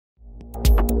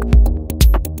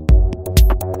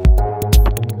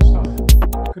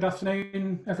Good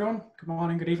afternoon, everyone. Good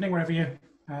morning, good evening, wherever you're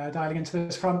dialing into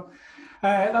this from.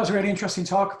 That was a really interesting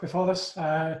talk before this.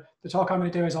 The talk I'm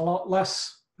going to do is a lot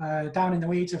less down in the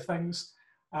weeds of things.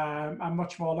 I'm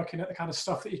much more looking at the kind of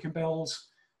stuff that you can build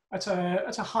at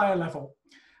a higher level.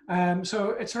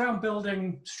 So it's around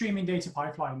building streaming data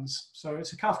pipelines. So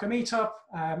it's a Kafka meetup.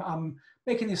 I'm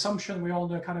making the assumption we all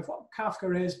know kind of what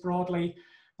Kafka is broadly,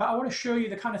 but I want to show you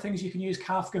the kind of things you can use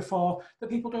Kafka for that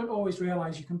people don't always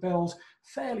realize you can build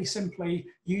fairly simply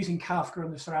using Kafka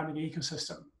and the surrounding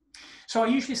ecosystem. So I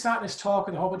usually start this talk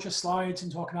with a whole bunch of slides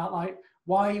and talking about like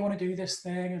why you want to do this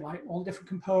thing and like all the different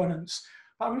components.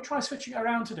 But I'm going to try switching it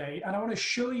around today, and I want to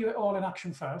show you it all in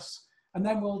action first, and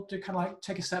then we'll do kind of like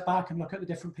take a step back and look at the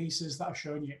different pieces that I've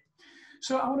shown you.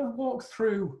 So I want to walk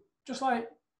through just like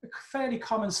a fairly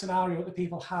common scenario that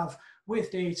people have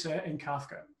with data in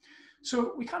Kafka.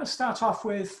 So we kind of start off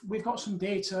with, we've got some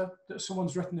data that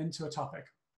someone's written into a topic.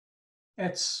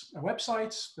 It's a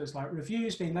website, there's like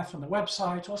reviews being left on the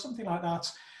website or something like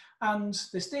that. And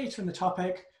this data in the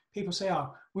topic, people say,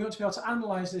 oh, we want to be able to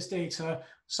analyze this data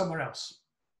somewhere else.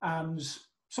 And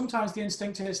sometimes the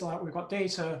instinct is like, we've got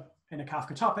data in a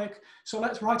Kafka topic, so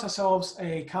let's write ourselves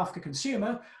a Kafka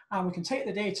consumer, and we can take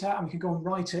the data and we can go and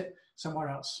write it somewhere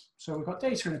else. So we've got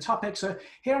data in a topic. So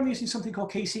here I'm using something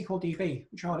called ksqlDB,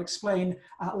 which I'll explain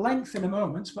at length in a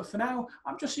moment. But for now,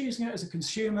 I'm just using it as a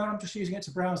consumer. I'm just using it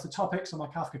to browse the topics on my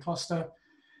Kafka cluster.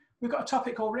 We've got a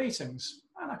topic called ratings,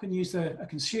 and I can use a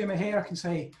consumer here. I can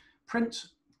say print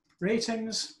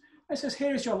ratings. It says,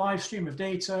 here's your live stream of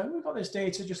data. We've got this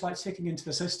data just like ticking into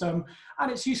the system,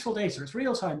 and it's useful data. It's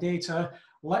real-time data.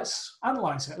 Let's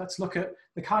analyze it. Let's look at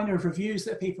the kind of reviews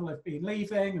that people have been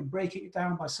leaving and breaking it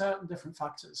down by certain different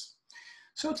factors.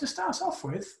 So to start off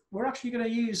with, we're actually going to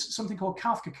use something called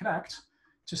Kafka Connect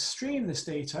to stream this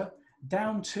data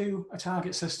down to a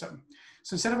target system.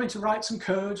 So instead of having to write some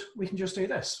code, we can just do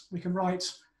this. We can write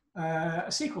a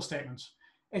SQL statement.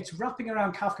 It's wrapping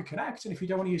around Kafka Connect, and if you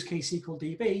don't want to use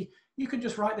ksqlDB, you can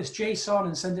just write this JSON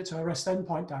and send it to a REST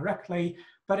endpoint directly,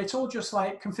 but it's all just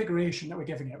like configuration that we're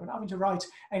giving it. We're not having to write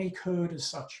any code as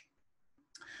such.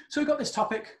 So we've got this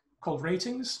topic called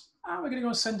ratings, and we're going to go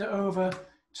and send it over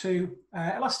to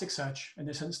Elasticsearch in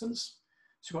this instance.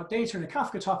 So we've got data in a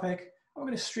Kafka topic, and we're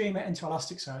going to stream it into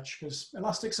Elasticsearch, because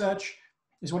Elasticsearch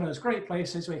is one of those great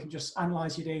places where you can just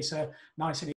analyze your data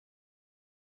nice and easy.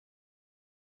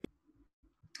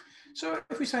 So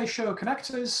if we say show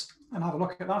connectors and have a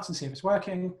look at that and see if it's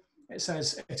working, it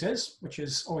says it is, which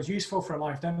is always useful for a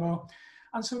live demo.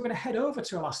 And so we're going to head over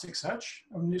to Elasticsearch,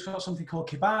 and we've got something called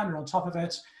Kibana on top of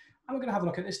it, and we're going to have a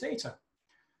look at this data.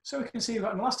 So we can see we've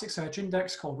got an Elasticsearch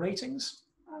index called ratings,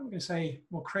 and we're going to say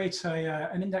we'll create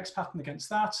an index pattern against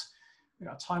that. We've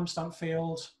got a timestamp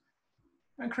field,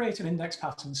 and create an index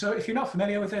pattern. So if you're not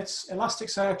familiar with it,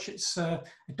 Elasticsearch, it's a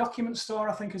document store,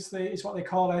 I think is what they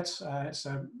call it.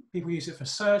 People use it for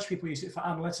search, people use it for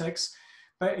analytics,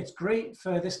 but it's great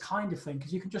for this kind of thing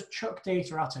because you can just chuck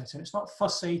data at it and it's not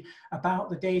fussy about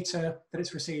the data that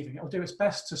it's receiving. It'll do its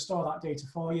best to store that data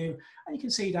for you. And you can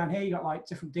see down here, you've got like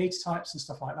different data types and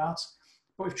stuff like that.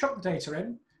 But we've chucked the data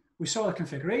in. We saw the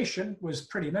configuration was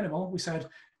pretty minimal. We said,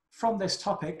 from this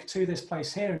topic to this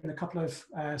place here in a couple of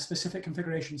specific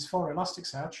configurations for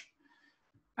Elasticsearch.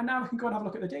 And now we can go and have a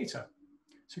look at the data.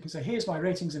 So we can say, here's my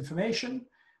ratings information.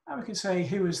 And we can say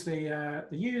who was the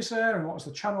user and what was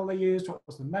the channel they used, what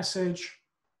was the message.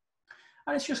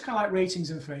 And it's just kind of like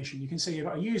ratings information. You can see you've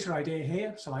got a user ID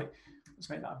here. So like, let's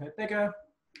make that a bit bigger.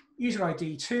 User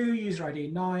ID 2, user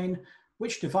ID 9.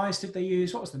 Which device did they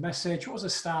use? What was the message? What was the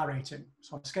star rating?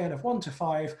 So on a scale of 1 to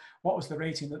 5, what was the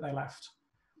rating that they left?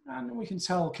 And we can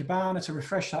tell Kibana to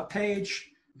refresh that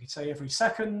page. We can say every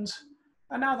second.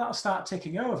 And now that'll start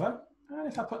ticking over. And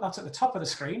if I put that at the top of the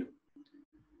screen,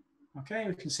 okay,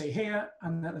 we can see here,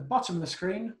 and at the bottom of the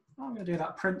screen, I'm going to do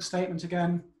that print statement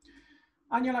again.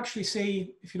 And you'll actually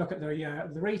see, if you look at the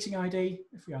rating ID,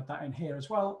 if we add that in here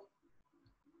as well.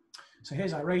 So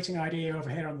here's our rating ID over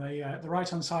here on the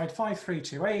right-hand side,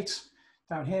 5328.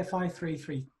 Down here,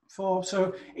 5334.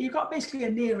 So you've got basically a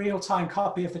near real-time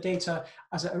copy of the data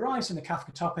as it arrives in the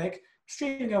Kafka topic,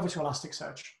 streaming over to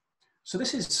Elasticsearch. So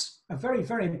this is a very,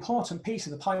 very important piece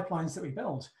of the pipelines that we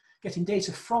build, getting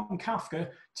data from Kafka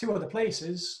to other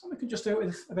places, and we can just do it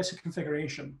with a bit of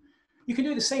configuration. You can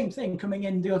do the same thing coming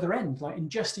in the other end, like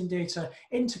ingesting data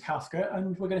into Kafka,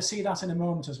 and we're going to see that in a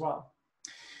moment as well.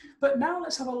 But now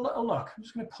let's have a little look. I'm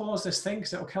just going to pause this thing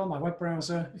because it'll kill my web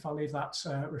browser if I leave that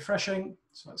refreshing.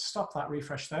 So let's stop that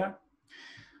refresh there.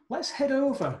 Let's head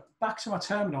over back to our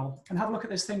terminal and have a look at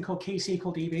this thing called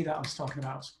ksqlDB that I was talking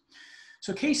about.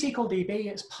 So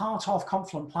ksqlDB is part of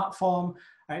Confluent platform.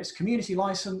 It's community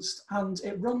licensed, and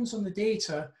it runs on the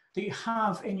data that you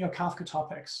have in your Kafka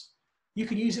topics. You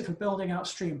can use it for building out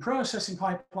stream processing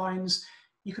pipelines.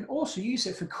 You can also use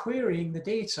it for querying the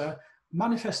data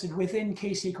manifested within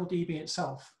ksqlDB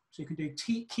itself. So you can do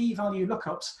key value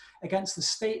lookups against the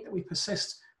state that we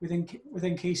persist within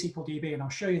ksqlDB, and I'll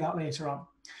show you that later on.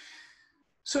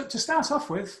 So to start off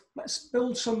with, let's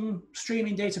build some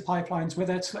streaming data pipelines with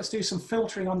it. Let's do some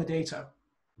filtering on the data.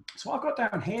 So what I've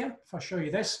got down here, if I show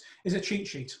you this, is a cheat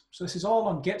sheet. So this is all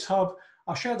on GitHub.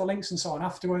 I'll share the links and so on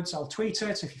afterwards. I'll tweet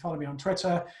it if you follow me on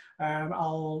Twitter.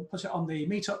 I'll put it on the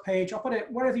meetup page. I'll put it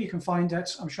wherever you can find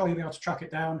it. I'm sure you'll be able to track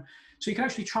it down. So you can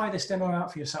actually try this demo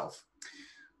out for yourself.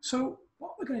 So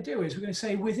what we're going to do is we're going to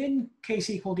say within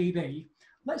ksqlDB,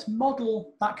 let's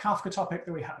model that Kafka topic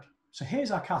that we had. So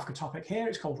here's our Kafka topic here.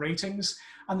 It's called ratings,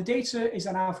 and the data is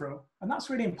an Avro. And that's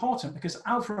really important because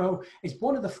Avro is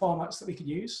one of the formats that we could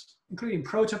use, including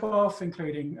protobuf,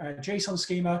 including JSON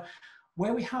schema,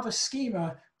 where we have a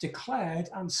schema declared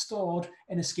and stored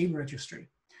in a schema registry.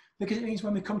 Because it means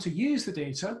when we come to use the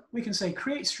data, we can say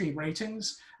create stream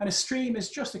ratings, and a stream is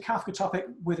just a Kafka topic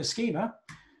with a schema.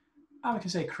 And we can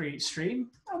say create stream,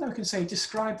 and then we can say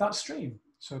describe that stream.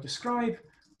 So describe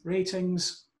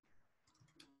ratings,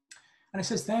 and it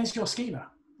says there's your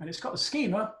schema. And it's got the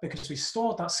schema because we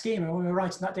stored that schema when we were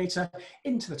writing that data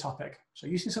into the topic. So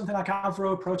using something like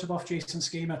Avro, protobuf, JSON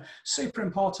schema, super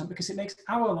important because it makes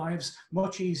our lives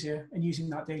much easier in using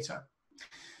that data.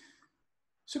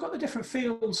 So we've got the different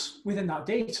fields within that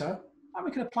data, and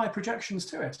we can apply projections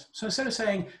to it. So instead of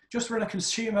saying, just run a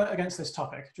consumer against this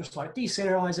topic, just like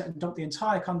deserialize it and dump the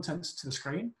entire contents to the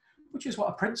screen, which is what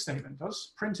a print statement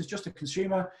does. Print is just a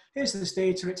consumer. Here's this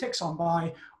data. It ticks on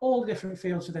by all the different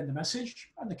fields within the message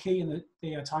and the key and the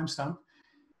timestamp.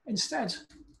 Instead,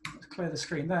 let's clear the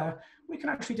screen there, we can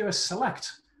actually do a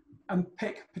select and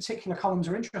pick particular columns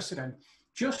we're interested in.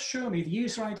 Just show me the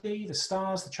user ID, the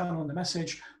stars, the channel, and the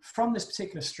message from this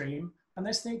particular stream. And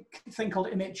there's a thing called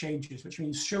emit changes, which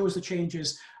means shows the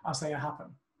changes as they happen.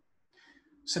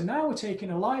 So now we're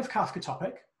taking a live Kafka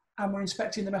topic, and we're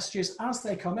inspecting the messages as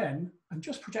they come in and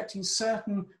just projecting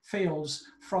certain fields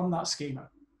from that schema.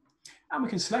 And we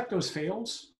can select those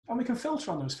fields and we can filter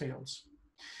on those fields.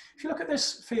 If you look at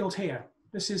this field here,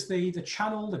 this is the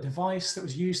channel, the device that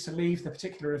was used to leave the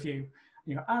particular review.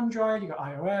 You've got Android, you've got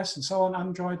iOS and so on,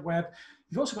 Android, web.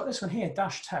 You've also got this one here,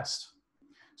 -test.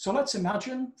 So let's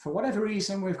imagine, for whatever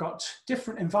reason, we've got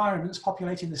different environments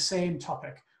populating the same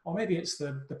topic. Or maybe it's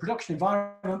the production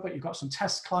environment, but you've got some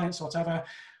test clients or whatever.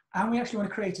 And we actually want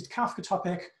to create a Kafka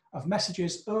topic of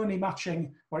messages only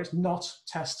matching where it's not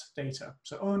test data,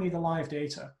 so only the live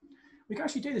data. We can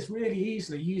actually do this really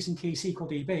easily using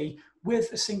ksqlDB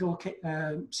with a single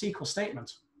SQL statement.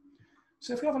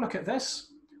 So if we have a look at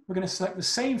this, we're going to select the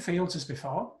same fields as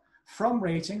before, from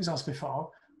ratings as before,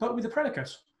 but with a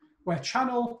predicate, where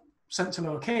channel sent to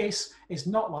lowercase is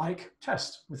not like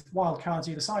test with wildcards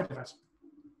either side of it.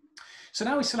 So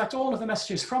now we select all of the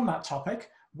messages from that topic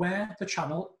where the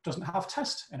channel doesn't have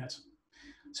test in it.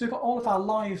 So we've got all of our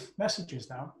live messages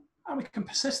now, and we can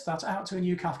persist that out to a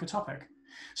new Kafka topic.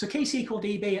 So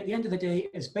ksqlDB at the end of the day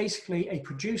is basically a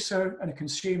producer and a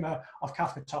consumer of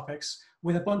Kafka topics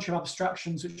with a bunch of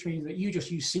abstractions, which means that you just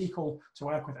use SQL to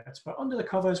work with it. But under the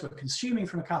covers, we're consuming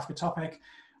from a Kafka topic.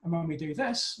 And when we do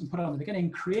this and put it on the beginning,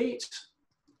 create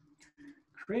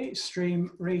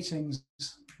stream ratings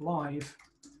live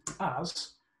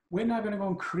as, we're now going to go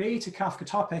and create a Kafka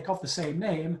topic of the same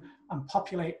name and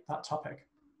populate that topic.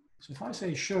 So if I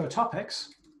say show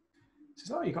topics, it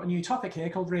says, oh, you've got a new topic here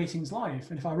called ratings live.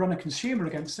 And if I run a consumer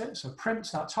against it, so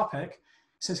print that topic,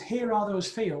 it says, here are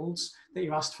those fields that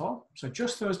you asked for. So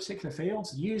just those particular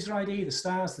fields, the user ID, the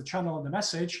stars, the channel, and the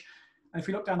message. And if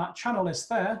you look down that channel list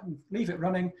there and leave it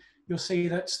running, you'll see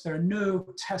that there are no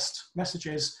test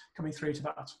messages coming through to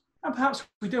that. And perhaps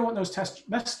we do want those test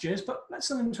messages, but let's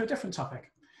send them to a different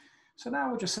topic. So now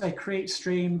we'll just say create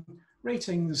stream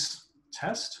ratings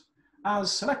test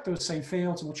as select those same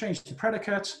fields, and we'll change to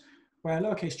predicate where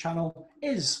lowercase channel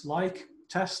is like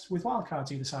test with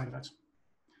wildcards either side of it.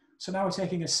 So now we're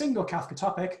taking a single Kafka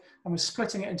topic and we're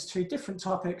splitting it into two different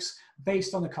topics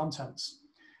based on the contents.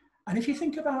 And if you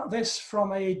think about this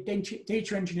from a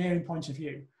data engineering point of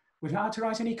view, we've not had to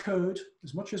write any code,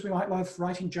 as much as we might love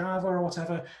writing Java or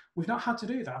whatever, we've not had to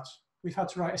do that. We've had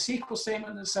to write a SQL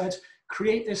statement that said,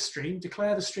 create this stream,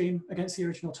 declare the stream against the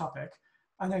original topic.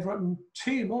 And they've written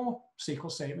two more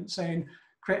SQL statements saying,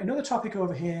 create another topic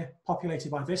over here,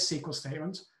 populated by this SQL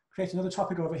statement, create another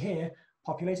topic over here,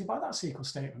 populated by that SQL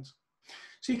statement.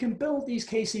 So you can build these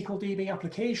ksqlDB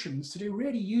applications to do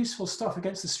really useful stuff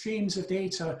against the streams of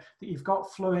data that you've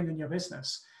got flowing in your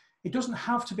business. It doesn't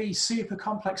have to be super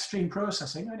complex stream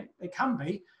processing, and it can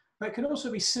be, but it can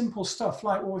also be simple stuff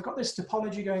like, well, we've got this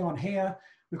topology going on here.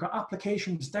 We've got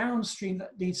applications downstream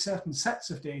that need certain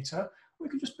sets of data. We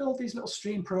can just build these little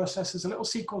stream processes, a little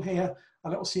SQL here, a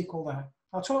little SQL there.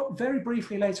 I'll talk very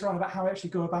briefly later on about how I actually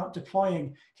go about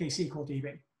deploying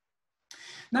ksqlDB.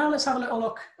 Now let's have a little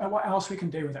look at what else we can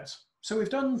do with it. So we've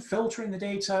done filtering the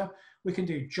data. We can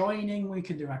do joining. We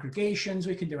can do aggregations.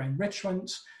 We can do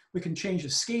enrichment. We can change the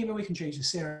schema. We can change the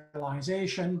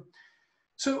serialization.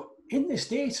 So in this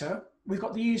data, we've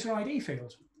got the user ID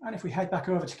field. And if we head back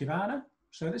over to Kibana,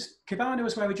 so this Kibana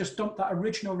is where we just dumped that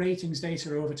original ratings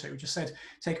data over to. We just said,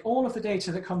 take all of the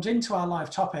data that comes into our live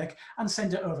topic and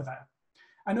send it over there.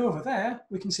 And over there,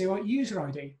 we can see what user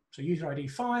ID. So user ID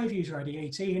 5, user ID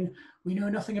 18, we know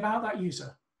nothing about that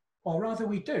user. Or rather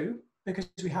we do, because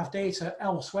we have data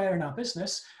elsewhere in our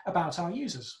business about our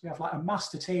users. We have like a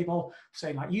master table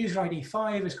saying like user ID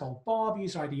 5 is called Bob,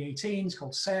 user ID 18 is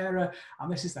called Sarah,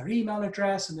 and this is their email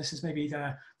address, and this is maybe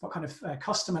what kind of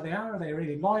customer they are they a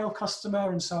really loyal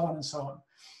customer, and so on and so on.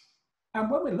 And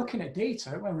when we're looking at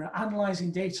data, when we're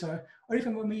analyzing data, or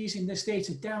even when we're using this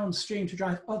data downstream to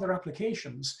drive other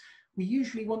applications, we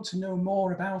usually want to know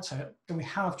more about it than we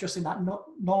have just in that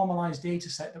normalized data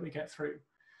set that we get through.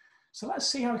 So let's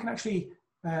see how we can actually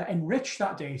enrich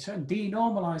that data and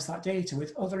denormalize that data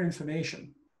with other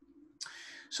information.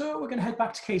 So we're going to head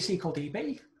back to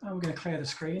ksqlDB, and we're going to clear the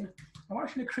screen. And we're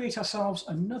actually going to create ourselves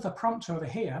another prompt over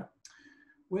here,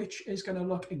 which is going to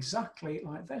look exactly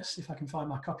like this, if I can find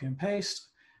my copy and paste.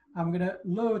 I'm going to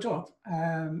load up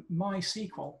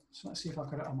MySQL. So let's see if I've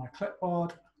got it on my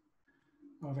clipboard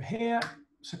over here.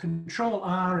 So Control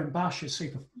R in Bash is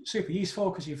super useful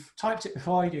because you've typed it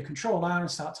before. You do Control R and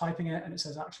start typing it, and it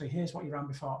says, actually, here's what you ran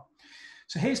before.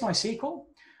 So here's MySQL,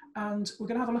 and we're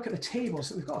going to have a look at the tables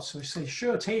that we've got. So we say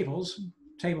show tables,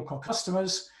 table called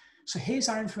customers. So here's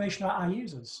our information about our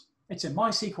users. It's in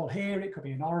MySQL here. It could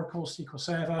be an Oracle SQL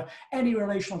Server, any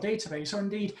relational database, or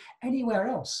indeed anywhere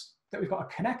else that we've got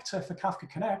a connector for Kafka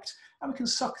Connect, and we can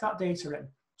suck that data in.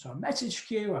 So a message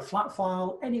queue, a flat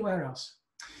file, anywhere else.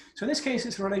 So in this case,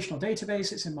 it's a relational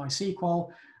database. It's in MySQL,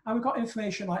 and we've got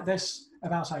information like this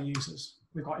about our users.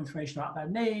 We've got information about their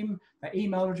name, their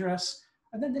email address,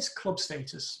 and then this club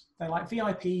status. They're like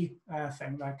VIP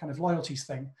thing, their kind of loyalties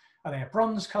thing. Are they a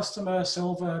bronze customer,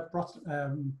 silver,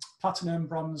 platinum,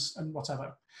 bronze, and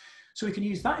whatever? So we can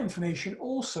use that information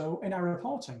also in our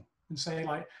reporting and say,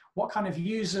 like, what kind of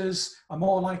users are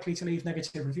more likely to leave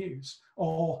negative reviews?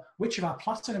 Or which of our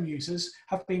platinum users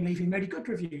have been leaving really good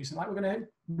reviews? And like, we're going to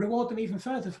reward them even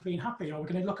further for being happy. Or we're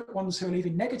going to look at ones who are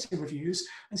leaving negative reviews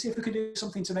and see if we can do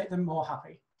something to make them more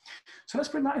happy. So let's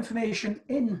bring that information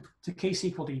into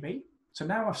ksqlDB. So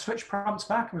now I've switched prompts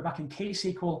back, and we're back in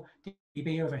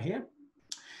ksqlDB over here.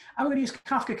 And we're going to use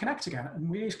Kafka Connect again. And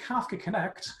we use Kafka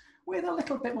Connect with a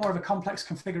little bit more of a complex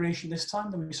configuration this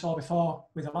time than we saw before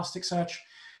with Elasticsearch.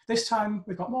 This time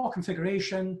we've got more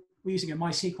configuration. We're using a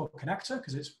MySQL connector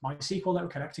because it's MySQL that we're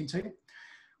connecting to.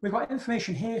 We've got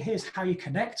information here. Here's how you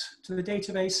connect to the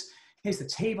database. Here's the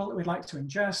table that we'd like to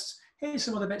ingest. Here's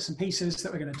some other bits and pieces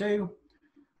that we're going to do.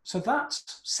 So that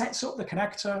sets up the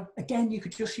connector. Again, you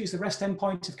could just use the REST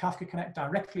endpoint of Kafka Connect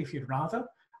directly if you'd rather.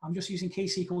 I'm just using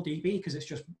ksqlDB because it's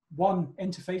just one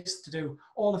interface to do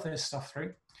all of this stuff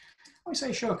through. We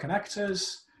say show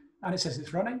connectors, and it says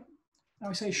it's running. And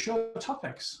we say show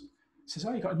topics. It says,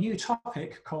 oh, you've got a new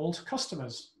topic called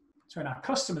customers. So in our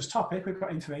customers topic, we've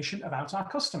got information about our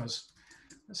customers.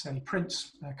 Let's say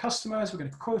print customers. We're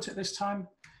going to quote it this time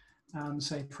and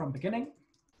say from beginning.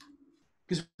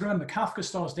 Because remember, Kafka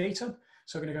stores data.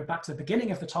 So we're going to go back to the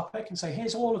beginning of the topic and say,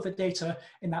 here's all of the data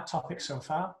in that topic so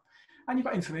far. And you've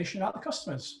got information about the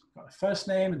customers. You've got their first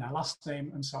name and their last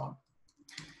name and so on.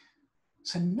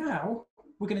 So now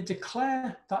we're going to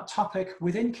declare that topic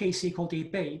within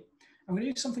ksqlDB, and we're going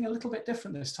to do something a little bit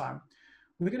different this time.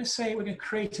 We're going to say we're going to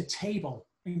create a table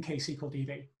in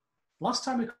ksqlDB. Last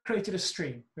time we created a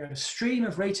stream. We had a stream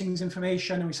of ratings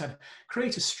information, and we said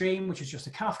create a stream, which is just a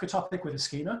Kafka topic with a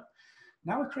schema.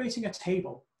 Now we're creating a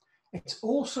table. It's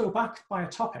also backed by a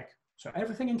topic. So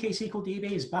everything in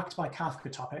ksqlDB is backed by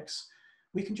Kafka topics.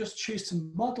 We can just choose to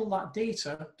model that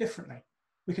data differently.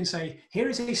 We can say, here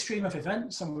is a stream of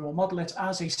events, and we will model it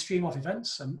as a stream of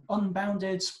events, an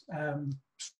unbounded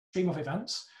stream of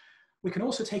events. We can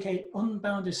also take an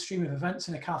unbounded stream of events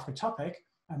in a Kafka topic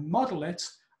and model it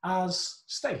as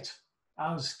state,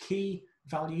 as key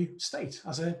value state,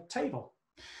 as a table.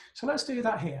 So let's do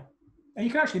that here. And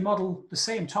you can actually model the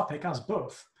same topic as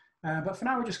both. But for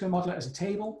now, we're just going to model it as a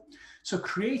table. So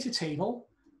create a table.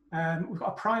 We've got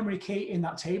a primary key in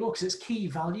that table because it's key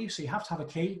value, so you have to have a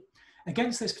key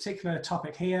against this particular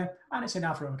topic here, and it's in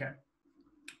Avro again.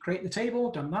 Create the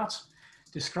table, done that.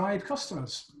 Describe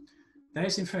customers.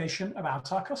 There's information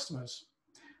about our customers.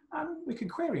 And we can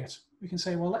query it. We can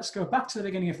say, well, let's go back to the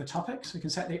beginning of the topic. So we can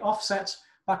set the offset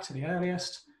back to the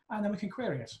earliest, and then we can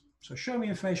query it. So show me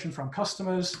information from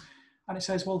customers. And it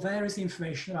says, well, there is the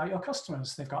information about your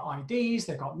customers. They've got IDs,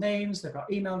 they've got names, they've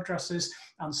got email addresses,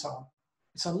 and so on.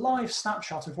 It's a live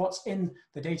snapshot of what's in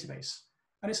the database.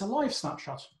 And it's a live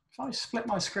snapshot. If I split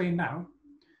my screen now,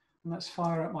 and let's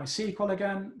fire up my SQL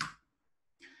again,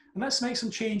 and let's make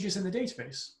some changes in the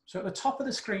database. So at the top of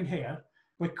the screen here,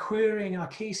 we're querying our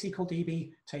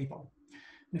ksqlDB table.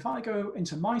 And if I go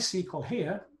into MySQL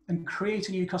here and create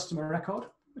a new customer record,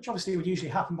 which obviously would usually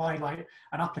happen by like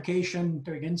an application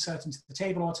doing insert into the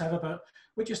table or whatever, but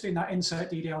we're just doing that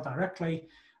insert DDL directly,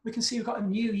 we can see we've got a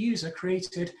new user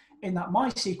created in that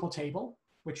MySQL table,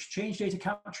 which change data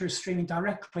capture is streaming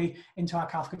directly into our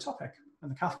Kafka topic.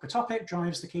 And the Kafka topic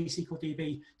drives the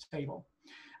ksqlDB table.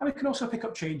 And we can also pick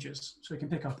up changes. So we can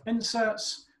pick up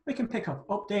inserts, we can pick up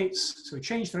updates. So we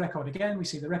change the record again, we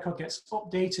see the record gets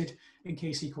updated in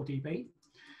ksqlDB.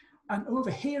 And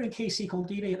over here in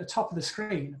ksqlDB at the top of the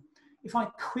screen, if I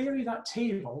query that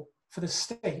table for the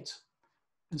state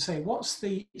and say, what's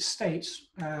the state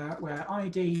where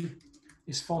ID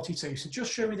is 42? So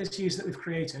just show me this user that we've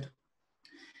created.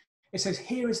 It says,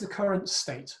 here is the current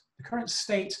state. The current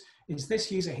state is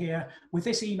this user here with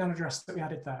this email address that we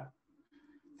added there.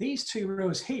 These two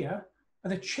rows here are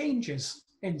the changes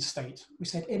in state. We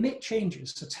said emit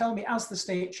changes, so tell me as the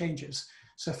state changes.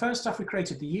 So first off, we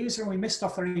created the user and we missed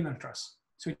off their email address.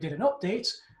 So we did an update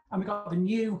and we got the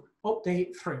new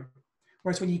update through.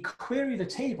 Whereas when you query the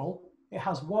table, it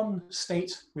has one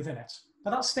state within it.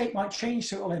 Now that state might change,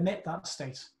 so it will emit that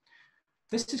state.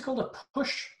 This is called a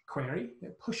push query.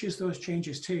 It pushes those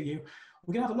changes to you.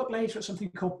 We're going to have a look later at something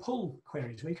called pull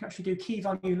queries, where you can actually do key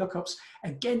value lookups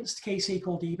against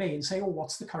ksqlDB and say, oh,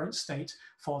 what's the current state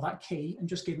for that key, and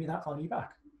just give me that value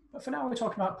back. But for now, we're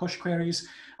talking about push queries,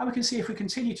 and we can see if we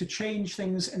continue to change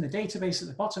things in the database at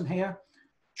the bottom here,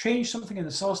 change something in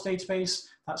the source database,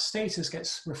 that status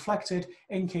gets reflected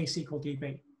in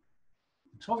ksqlDB.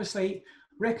 So obviously,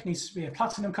 Rick needs to be a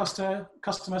platinum customer,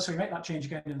 so we make that change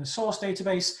again in the source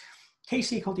database.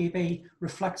 ksqlDB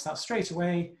reflects that straight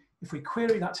away. If we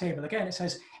query that table again, it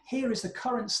says, here is the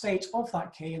current state of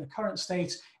that key, and the current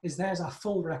state is there's our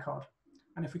full record.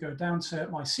 And if we go down to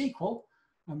MySQL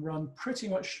and run pretty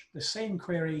much the same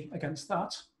query against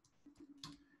that,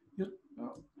 it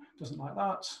doesn't like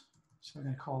that, so we're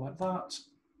going to call it that.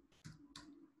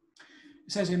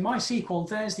 It says in MySQL,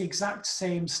 there's the exact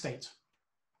same state.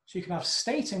 So you can have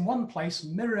state in one place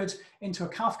mirrored into a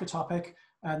Kafka topic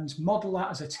and model that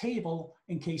as a table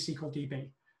in ksqlDB.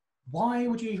 Why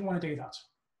would you even want to do that?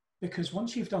 Because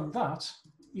once you've done that,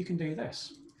 you can do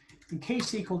this. In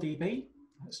ksqlDB,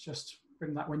 let's just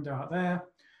bring that window out there,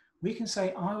 we can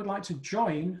say, I would like to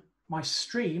join my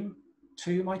stream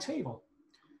to my table.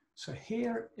 So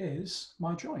here is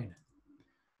my join.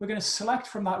 We're going to select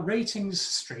from that ratings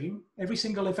stream, every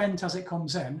single event as it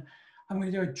comes in, I'm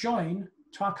going to do a join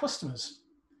to our customers.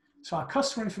 So our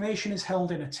customer information is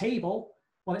held in a table.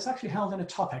 Well, it's actually held in a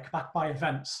topic backed by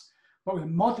events, but we're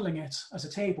modeling it as a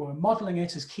table. We're modeling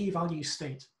it as key value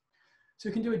state. So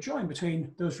we can do a join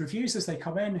between those reviews as they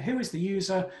come in, who is the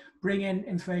user, bring in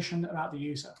information about the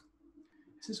user.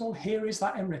 This is all, here is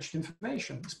that enriched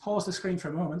information. Let's pause the screen for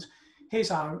a moment.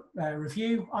 Here's our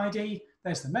review ID,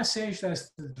 there's the message,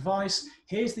 there's the device,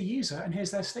 here's the user, and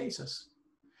here's their status.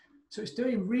 So it's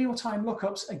doing real-time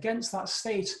lookups against that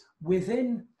state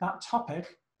within that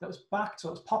topic that was backed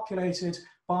or was populated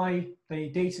by the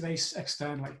database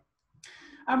externally.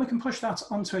 And we can push that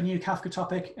onto a new Kafka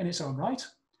topic in its own right.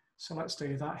 So let's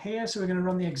do that here. So we're going to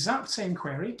run the exact same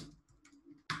query,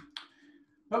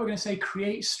 but we're going to say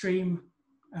create stream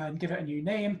and give it a new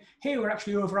name. Here we're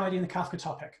actually overriding the Kafka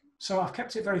topic. So I've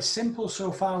kept it very simple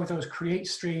so far with those create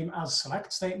stream as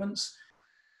select statements.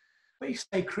 But you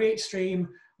say create stream,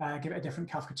 give it a different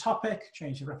Kafka topic,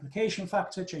 change the replication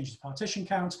factor, change the partition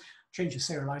count, change the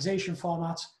serialization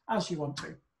format as you want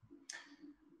to.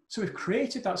 So we've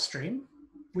created that stream,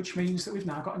 which means that we've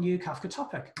now got a new Kafka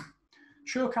topic.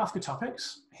 Show Kafka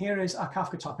topics. Here is our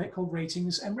Kafka topic called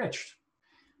ratings enriched.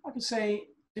 I could say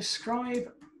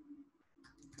describe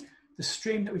the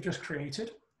stream that we've just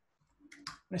created.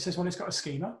 And it says, well, it's got a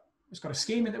schema. It's got a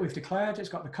schema that we've declared. It's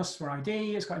got the customer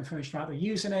ID. It's got information about the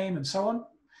username and so on.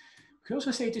 We can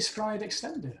also say describe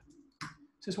extended. It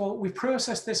says, well, we've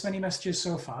processed this many messages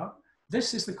so far.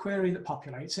 This is the query that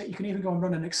populates it. You can even go and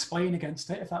run and explain against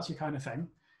it if that's your kind of thing.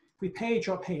 If we page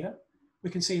up here, we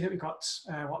can see that we've got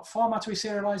what format are we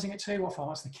serializing it to, what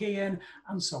format's the key in,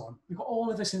 and so on. We've got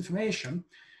all of this information.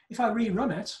 If I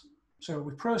rerun it, so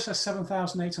we've processed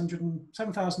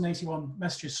 7,081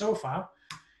 messages so far.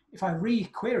 If I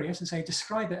re-query it and say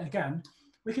describe it again,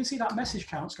 we can see that message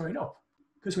count's going up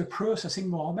because we're processing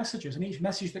more messages. And each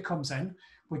message that comes in,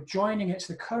 we're joining it to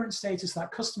the current status of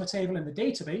that customer table in the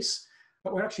database,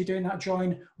 but we're actually doing that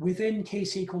join within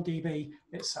ksqlDB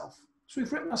itself. So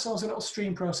we've written ourselves a little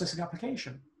stream processing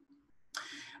application.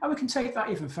 And we can take that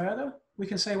even further. We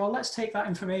can say, well, let's take that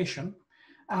information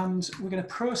and we're going to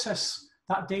process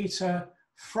that data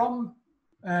from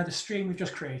the stream we've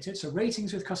just created, so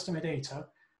ratings with customer data.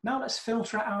 Now let's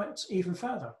filter it out even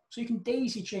further. So you can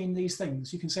daisy chain these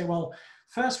things. You can say, well,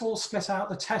 first of all, split out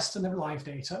the test and the live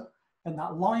data. Then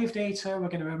that live data, we're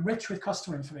going to enrich with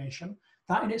customer information.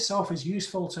 That in itself is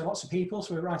useful to lots of people,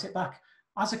 so we write it back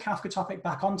as a Kafka topic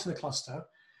back onto the cluster.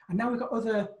 And now we've got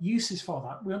other uses for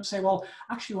that. We want to say, well,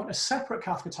 actually we want a separate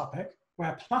Kafka topic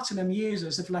where Platinum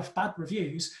users have left bad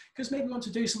reviews, because maybe we want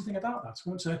to do something about that.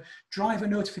 We want to drive a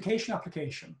notification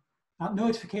application. That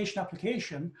notification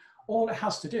application, all it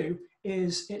has to do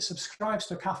is it subscribes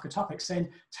to a Kafka topic saying,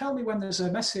 tell me when there's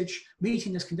a message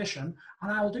meeting this condition,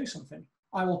 and I will do something.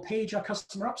 I will page our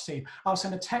customer ops team. I'll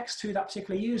send a text to that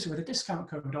particular user with a discount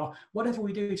code or whatever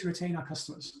we do to retain our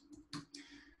customers.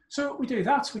 So we do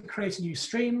that, we create a new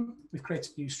stream, we've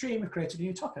created a new stream, we've created a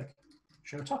new topic,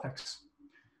 show topics.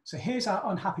 So here's our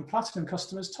unhappy Platinum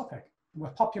customers topic. And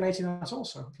we're populating that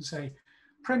also. We can say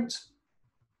print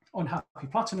unhappy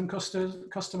Platinum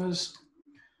customers.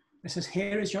 It says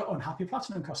here is your unhappy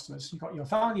Platinum customers. You've got your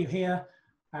value here,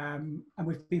 and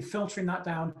we've been filtering that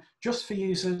down just for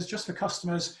users, just for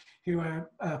customers who are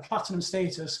Platinum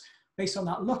status based on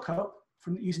that lookup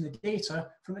from using the data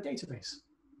from the database.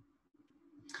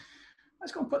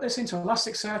 Let's go and put this into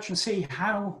Elasticsearch and see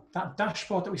how that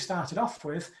dashboard that we started off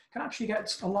with can actually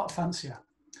get a lot fancier.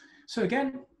 So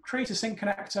again, create a sync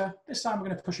connector. This time we're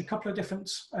going to push a couple of different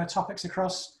topics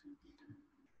across.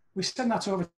 We send that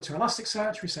over to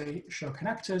Elasticsearch. We say show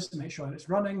connectors to make sure that it's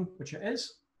running, which it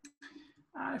is.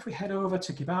 And if we head over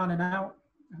to Kibana now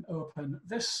and open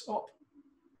this up,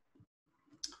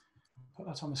 put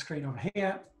that on the screen over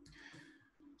here.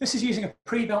 This is using a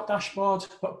pre-built dashboard,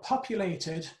 but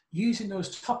populated using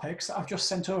those topics that I've just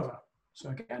sent over. So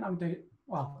again, I'll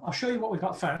show you what we've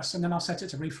got first, and then I'll set it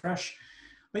to refresh.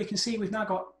 But you can see we've now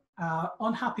got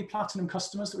unhappy Platinum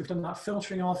customers that we've done that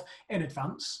filtering of in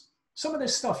advance. Some of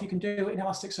this stuff you can do in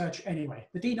Elasticsearch anyway.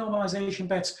 The denormalization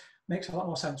bit makes a lot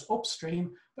more sense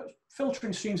upstream, but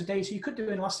filtering streams of data you could do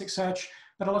in Elasticsearch,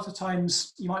 but a lot of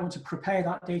times you might want to prepare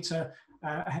that data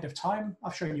ahead of time.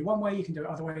 I've shown you one way, you can do it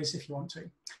other ways if you want to.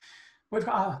 We've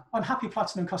got our unhappy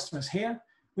Platinum customers here.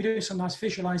 We do some nice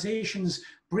visualizations,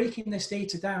 breaking this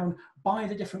data down by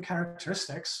the different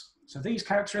characteristics. So these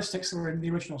characteristics that were in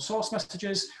the original source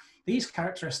messages, these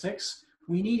characteristics,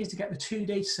 we needed to get the two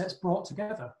data sets brought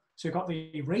together. So we've got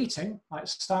the rating, like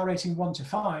star rating 1 to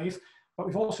 5, but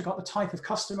we've also got the type of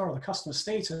customer or the customer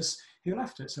status who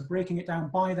left it. So breaking it down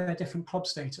by their different club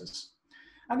status.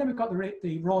 And then we've got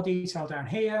the raw detail down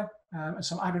here and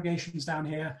some aggregations down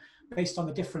here based on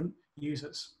the different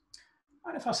users.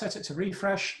 And if I set it to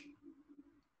refresh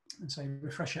and say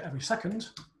refresh it every second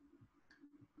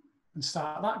and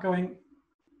start that going.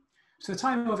 So the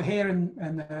time over here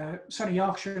in sunny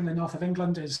Yorkshire in the north of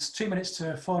England is 2 minutes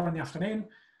to 4 in the afternoon.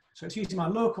 So it's using my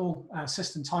local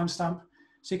system timestamp.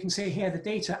 So you can see here the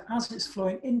data as it's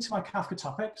flowing into my Kafka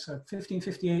topic. So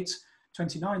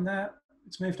 1558:29 there.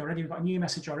 It's moved already, we've got a new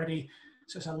message already.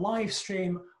 So it's a live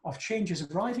stream of changes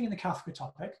arriving in the Kafka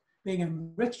topic, being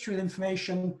enriched with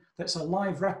information that's a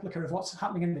live replica of what's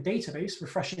happening in the database,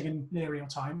 refreshing in near real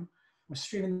time. We're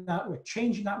streaming that, we're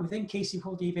changing that within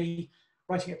ksqlDB,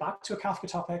 writing it back to a Kafka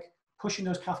topic, pushing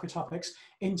those Kafka topics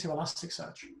into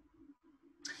Elasticsearch.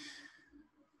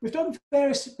 We've done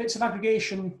various bits of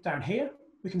aggregation down here.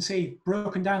 We can see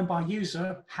broken down by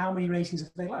user, how many ratings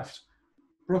have they left?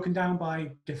 Broken down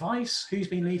by device, who's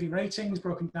been leaving ratings,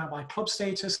 broken down by club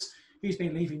status, who's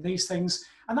been leaving these things.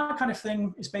 And that kind of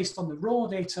thing is based on the raw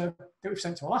data that we've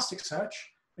sent to Elasticsearch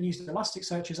and used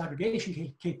Elasticsearch's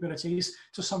aggregation capabilities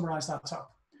to summarize that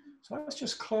up. So let's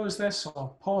just close this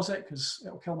or pause it because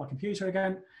it'll kill my computer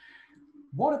again.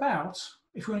 What about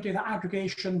if we want to do that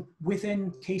aggregation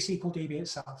within ksqlDB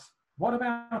itself? What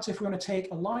about if we want to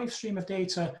take a live stream of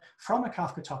data from a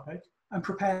Kafka topic and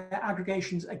prepare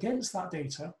aggregations against that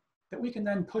data that we can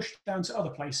then push down to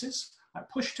other places, like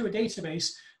push to a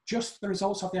database just the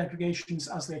results of the aggregations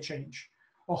as they change?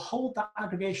 or hold that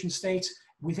aggregation state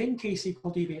within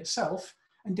ksqlDB itself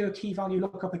and do a key value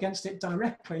lookup against it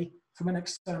directly from an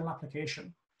external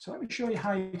application. So let me show you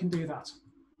how you can do that.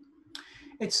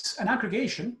 It's an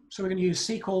aggregation, so we're going to use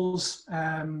SQL's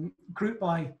group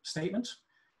by statement.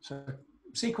 So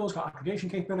SQL's got aggregation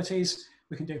capabilities.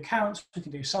 We can do counts, we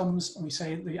can do sums, and we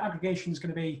say the aggregation is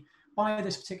going to be by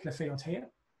this particular field here.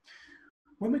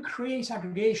 When we create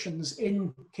aggregations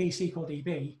in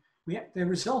ksqlDB, the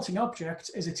resulting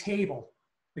object is a table,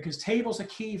 because tables are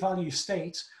key value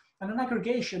state, and an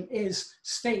aggregation is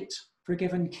state for a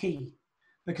given key,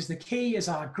 because the key is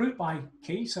our group by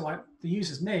key, so like the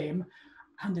user's name,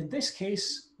 and in this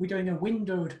case, we're doing a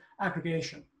windowed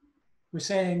aggregation. We're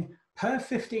saying per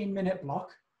 15-minute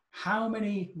block, how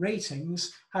many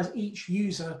ratings has each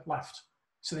user left?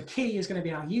 So the key is going to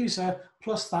be our user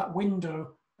plus that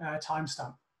window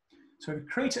timestamp. So we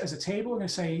create it as a table. We're going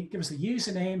to say, give us the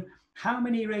username, how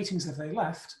many ratings have they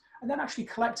left, and then actually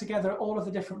collect together all of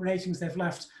the different ratings they've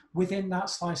left within that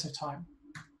slice of time.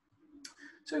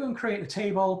 So we're going to create the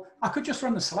table. I could just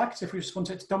run the select if we just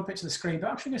wanted to dump it to the screen, but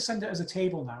I'm actually going to send it as a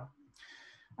table now.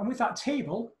 And with that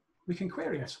table, we can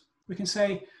query it. We can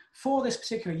say, for this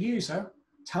particular user,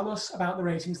 tell us about the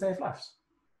ratings they've left.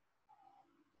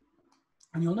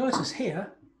 And you'll notice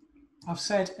here, I've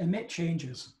said emit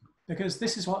changes, because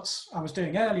this is what I was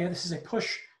doing earlier. This is a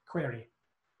push query.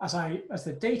 As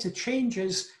the data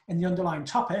changes in the underlying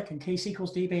topic and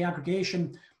ksqlDB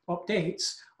aggregation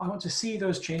updates, I want to see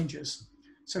those changes.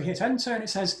 So we hit enter and it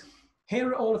says, here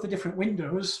are all of the different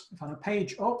windows. If on a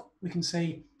page up, we can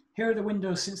see, here are the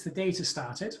windows since the data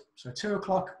started. So 2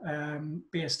 o'clock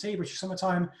BST, British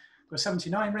Summertime, there were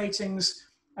 79 ratings,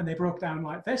 and they broke down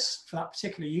like this for that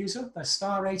particular user. Their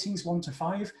star ratings, 1 to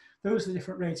 5. Those are the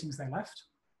different ratings they left.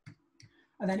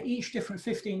 And then each different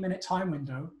 15-minute time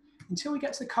window until we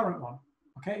get to the current one,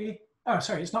 okay? Oh,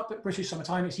 sorry, it's not British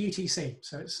Summertime, it's UTC,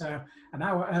 so it's an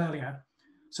hour earlier.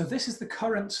 So this is the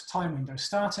current time window,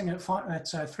 starting at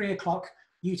 3 o'clock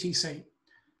UTC,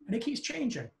 and it keeps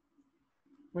changing.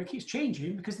 Well, it keeps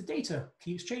changing because the data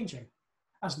keeps changing.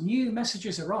 As new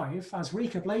messages arrive, as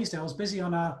Rika Blaisdell's busy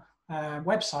on our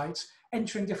website,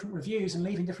 entering different reviews and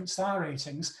leaving different star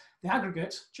ratings, the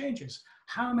aggregate changes.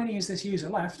 How many is this user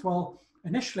left? Well,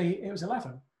 initially it was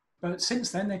 11, but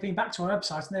since then they've been back to our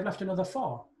website and they've left another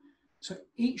 4. So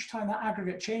each time that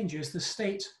aggregate changes, the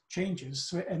state changes,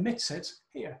 so it emits it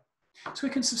here. So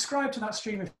we can subscribe to that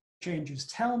stream of changes.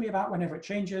 Tell me about whenever it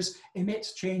changes. Emit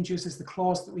changes is the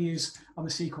clause that we use on the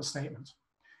SQL statement.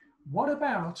 What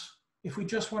about if we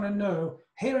just want to know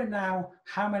here and now,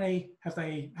 how many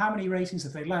ratings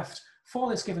have they left for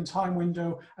this given time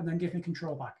window, and then give me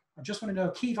control back? I just want to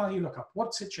know key value lookup.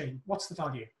 What's it change? What's the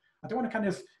value? I don't want to kind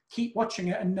of keep watching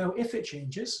it and know if it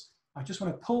changes. I just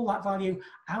want to pull that value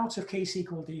out of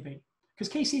ksqlDB,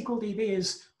 because ksqlDB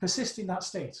is persisting that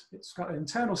state. It's got an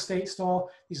internal state store.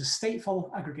 These are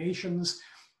stateful aggregations.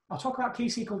 I'll talk about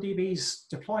ksqlDB's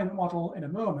deployment model in a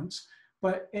moment,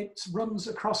 but it runs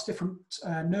across different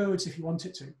nodes if you want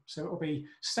it to. So it will be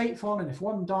stateful, and if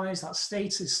one dies, that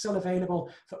state is still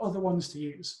available for other ones to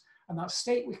use. And that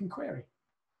state we can query.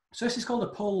 So this is called a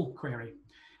pull query,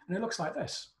 and it looks like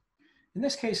this. In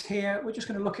this case here, we're just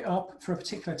going to look it up for a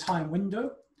particular time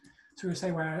window. So we're going to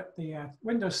say where the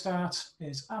window start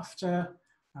is after,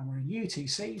 and we're in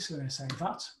UTC, so we're going to say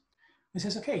that. It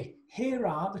says, okay, here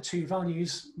are the 2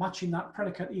 values matching that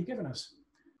predicate that you've given us,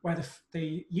 where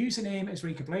the username is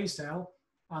Rika Blaisdell,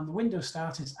 and the window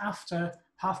start is after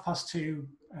 2:30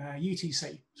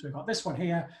 UTC. So we've got this one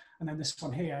here, and then this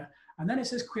one here, and then it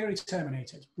says query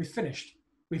terminated. We've finished.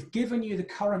 We've given you the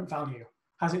current value.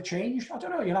 Has it changed? I don't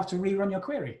know, you'll have to rerun your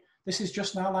query. This is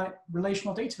just now like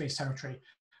relational database territory.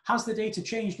 Has the data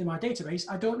changed in my database?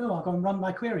 I don't know, I'll go and run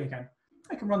my query again.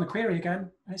 I can run the query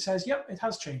again, and it says, yep, it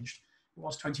has changed. It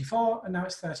was 24, and now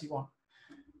it's 31.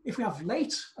 If we have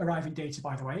late arriving data,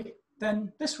 by the way,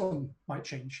 then this one might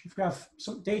change. If we have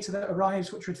some data that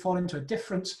arrives which would fall into a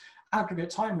different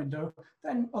aggregate time window,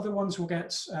 then other ones will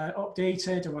get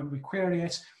updated, and when we query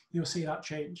it, you'll see that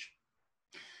change.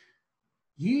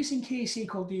 Using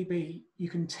ksqlDB, you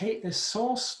can take this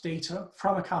source data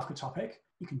from a Kafka topic,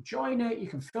 you can join it, you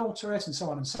can filter it, and so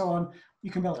on and so on.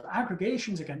 You can build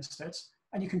aggregations against it,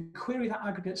 and you can query that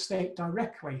aggregate state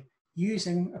directly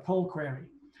using a pull query.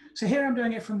 So here I'm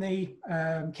doing it from the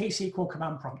ksql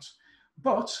command prompt,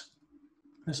 but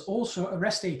there's also a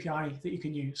REST API that you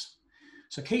can use.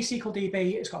 So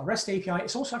ksqlDB, it's got a REST API.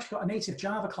 It's also actually got a native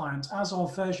Java client as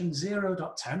of version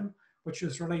 0.10. Which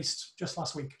was released just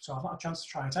last week. So I've had a chance to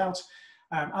try it out.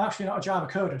 I'm actually not a Java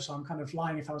coder, so I'm kind of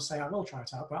lying if I would say I will try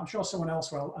it out, but I'm sure someone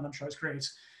else will, and I'm sure it's great.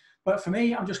 But for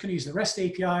me, I'm just going to use the REST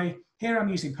API. Here I'm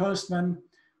using Postman,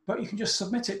 but you can just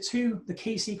submit it to the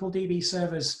ksqlDB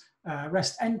server's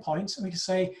REST endpoint, and we can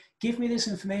say, give me this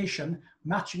information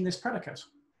matching this predicate.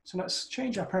 So let's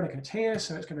change our predicate here.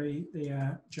 So it's going to be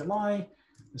the July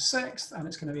the 6th, and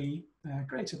it's going to be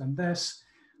greater than this.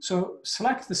 So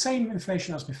select the same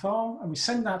information as before, and we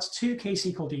send that to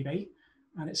ksqlDB,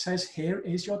 and it says, here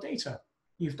is your data.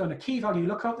 You've done a key value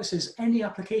lookup. This is any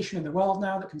application in the world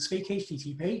now that can speak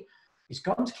HTTP. It's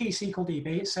gone to ksqlDB.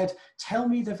 It said, tell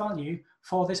me the value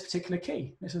for this particular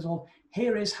key. It says, well,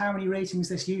 here is how many ratings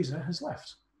this user has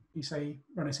left. You say,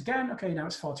 run it again. Okay, now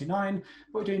it's 49.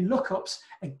 But we're doing lookups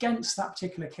against that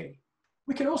particular key.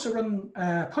 We can also run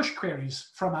push queries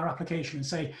from our application and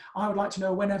say, I would like to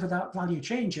know whenever that value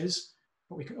changes.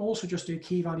 But we can also just do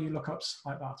key value lookups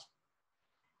like that.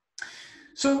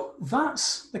 So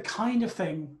that's the kind of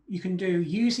thing you can do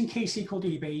using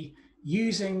ksqlDB,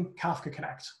 using Kafka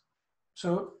Connect.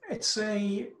 So it's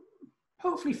a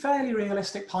hopefully fairly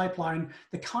realistic pipeline,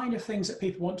 the kind of things that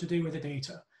people want to do with the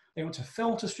data. They want to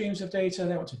filter streams of data,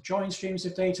 they want to join streams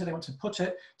of data, they want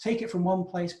to take it from one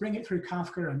place, bring it through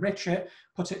Kafka, enrich it,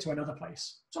 put it to another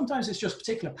place. Sometimes it's just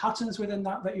particular patterns within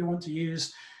that you want to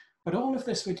use, but all of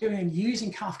this we're doing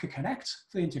using Kafka Connect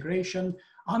for the integration.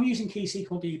 I'm using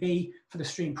ksqlDB for the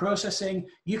stream processing.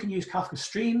 You can use Kafka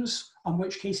Streams, on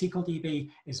which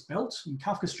ksqlDB is built, and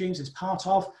Kafka Streams is part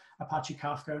of Apache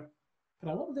Kafka.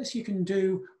 But a lot of this you can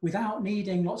do without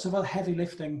needing lots of other heavy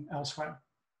lifting elsewhere.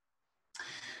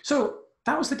 So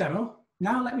that was the demo.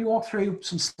 Now let me walk through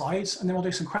some slides, and then we'll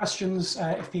do some questions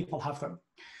if people have them.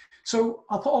 So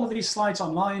I'll put all of these slides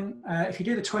online. If you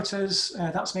do the Twitters,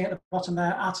 that's me at the bottom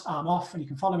there, @armoff, and you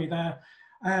can follow me there.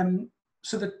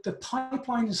 So the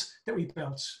pipelines that we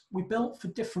built for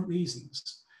different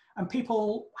reasons. And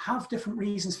people have different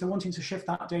reasons for wanting to shift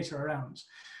that data around.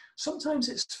 Sometimes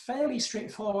it's fairly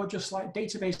straightforward, just like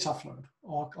database offload,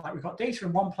 or like we've got data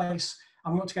in one place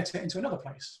and we want to get it into another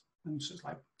place. And so it's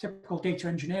like typical data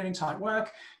engineering type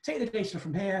work. Take the data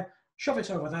from here, shove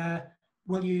it over there.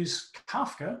 We'll use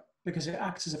Kafka because it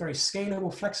acts as a very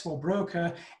scalable, flexible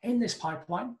broker in this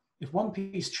pipeline. If one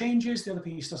piece changes, the other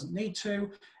piece doesn't need to.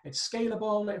 It's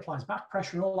scalable, it applies back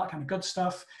pressure and all that kind of good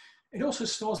stuff. It also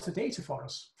stores the data for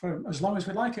us for as long as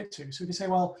we'd like it to. So we can say,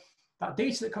 well, that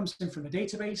data that comes in from the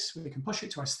database, we can push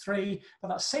it to S3, but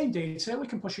that same data, we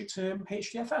can push it to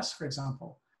HDFS, for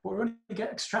example. But we're only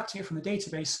extracting it from the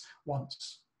database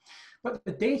once. But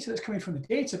the data that's coming from the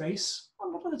database, a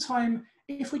lot of the time,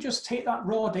 if we just take that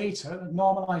raw data, a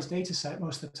normalized data set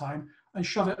most of the time, and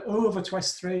shove it over to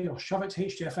S3 or shove it to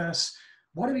HDFS,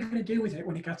 what are we going to do with it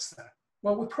when it gets there?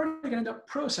 Well, we're probably going to end up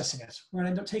processing it. We're going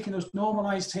to end up taking those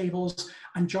normalized tables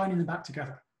and joining them back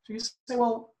together. So you say,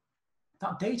 well,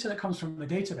 that data that comes from the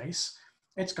database,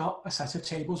 it's got a set of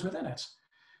tables within it.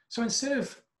 So instead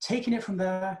of taking it from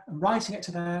there and writing it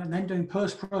to there and then doing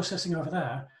post-processing over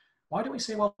there, why don't we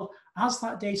say, well, as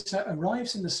that data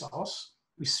arrives in the source,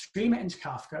 we stream it into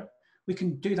Kafka, we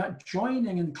can do that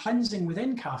joining and cleansing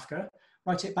within Kafka,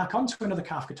 write it back onto another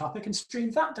Kafka topic and stream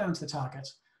that down to the target.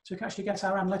 So we can actually get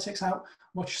our analytics out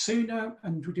much sooner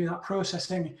and we do that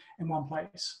processing in one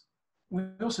place. We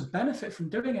also benefit from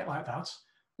doing it like that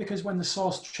because when the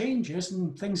source changes,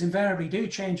 and things invariably do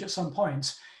change at some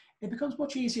point, it becomes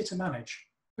much easier to manage.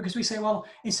 Because we say, well,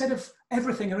 instead of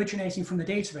everything originating from the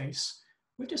database,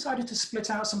 we've decided to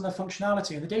split out some of the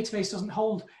functionality and the database doesn't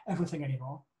hold everything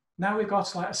anymore. Now we've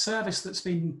got like a service that's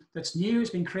new, it's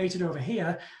been created over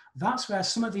here. That's where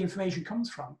some of the information comes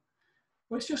from.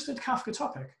 Well, it's just a Kafka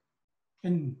topic.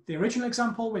 In the original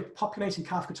example, we're populating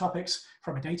Kafka topics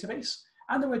from a database,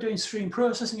 and then we're doing stream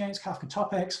processing against Kafka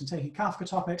topics and taking Kafka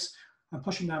topics and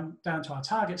pushing them down to our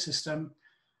target system.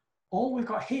 All we've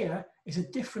got here is a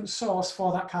different source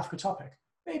for that Kafka topic.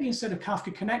 Maybe instead of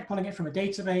Kafka Connect pulling it from a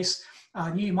database,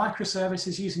 our new microservice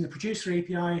is using the producer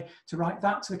API to write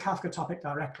that to the Kafka topic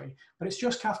directly, but it's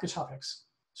just Kafka topics.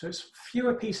 So it's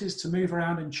fewer pieces to move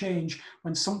around and change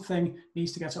when something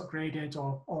needs to get upgraded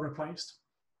or replaced.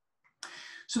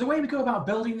 So the way we go about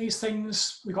building these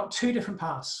things, we've got two different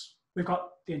paths. We've got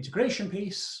the integration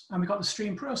piece and we've got the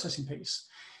stream processing piece.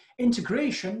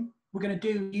 Integration, we're going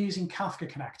to do using Kafka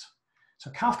Connect. So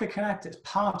Kafka Connect is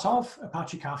part of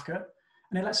Apache Kafka,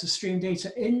 and it lets us stream data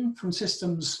in from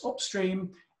systems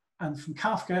upstream and from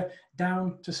Kafka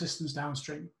down to systems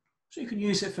downstream. So you can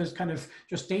use it for kind of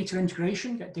just data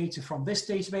integration, get data from this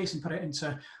database and put it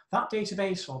into that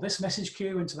database or this message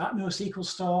queue into that NoSQL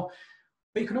store.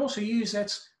 But you can also use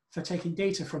it for taking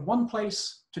data from one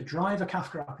place to drive a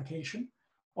Kafka application,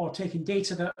 or taking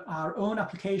data that our own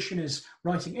application is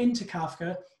writing into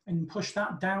Kafka and push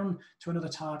that down to another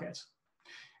target.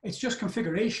 It's just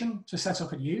configuration to set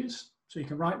up and use. So you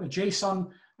can write the JSON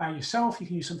yourself. You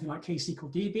can use something like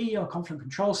ksqlDB or Confluent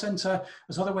Control Center.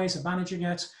 There's other ways of managing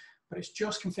it, but it's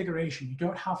just configuration. You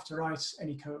don't have to write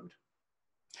any code.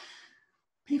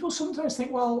 People sometimes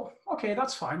think, well, okay,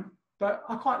 that's fine, but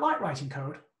I quite like writing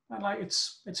code. And like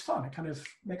it's fun. It kind of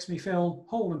makes me feel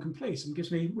whole and complete and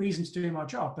gives me reasons to do my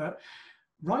job. But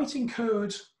writing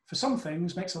code for some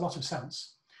things makes a lot of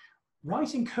sense.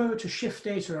 Writing code to shift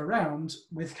data around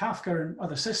with Kafka and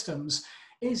other systems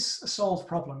is a solved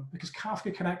problem because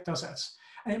Kafka Connect does it.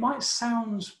 And it might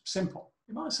sound simple.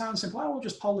 It might sound simple. I will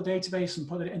just pull the database and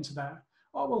put it into there.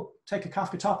 Or we'll take a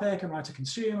Kafka topic and write a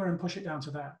consumer and push it down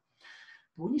to there.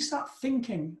 But when you start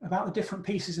thinking about the different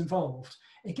pieces involved,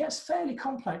 it gets fairly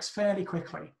complex fairly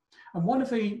quickly. And one of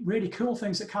the really cool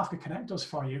things that Kafka Connect does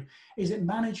for you is it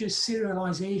manages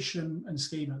serialization and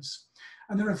schemas.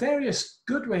 And there are various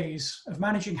good ways of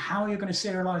managing how you're going to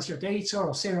serialize your data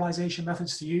or serialization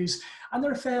methods to use. And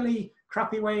there are fairly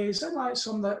crappy ways and like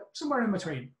some that somewhere in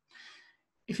between.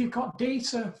 If you've got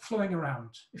data flowing around,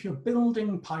 if you're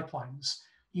building pipelines,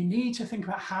 you need to think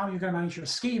about how you're going to manage your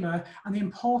schema and the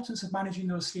importance of managing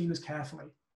those schemas carefully.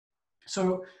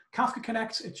 So Kafka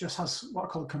Connect, it just has what are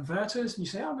called converters. And you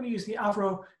say, I'm going to use the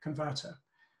Avro converter.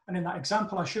 And in that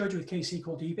example I showed you with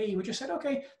ksqlDB, we just said,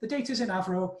 okay, the data's in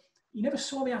Avro. You never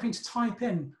saw me having to type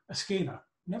in a schema.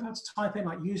 You never had to type in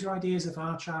like user ID is a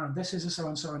varchar and this is a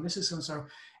so-and-so and this is so-and-so.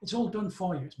 It's all done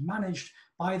for you. It's managed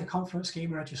by the Confluent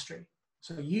schema registry.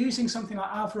 So using something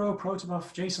like Avro,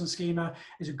 Protobuf, JSON schema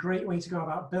is a great way to go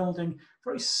about building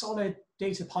very solid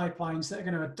data pipelines that are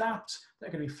going to adapt, that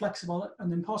are going to be flexible,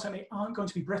 and importantly, aren't going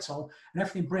to be brittle, and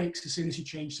everything breaks as soon as you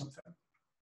change something.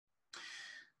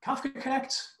 Kafka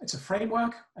Connect, it's a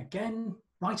framework. Again,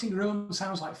 writing your own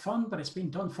sounds like fun, but it's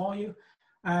been done for you.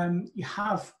 You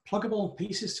have pluggable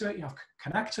pieces to it. You have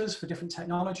connectors for different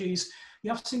technologies.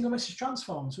 You have single message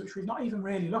transforms, which we've not even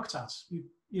really looked at.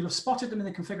 You'll have spotted them in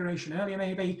the configuration earlier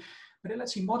maybe, but it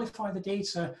lets you modify the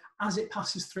data as it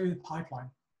passes through the pipeline.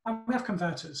 And we have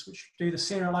converters, which do the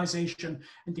serialization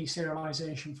and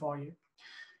deserialization for you.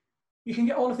 You can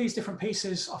get all of these different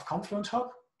pieces off Confluent Hub.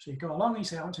 So you go along and you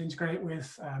say, I want to integrate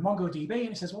with MongoDB, and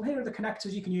it says, well, here are the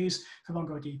connectors you can use for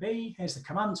MongoDB. Here's the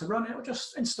command to run it. It'll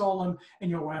just install them in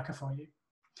your worker for you.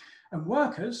 And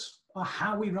workers are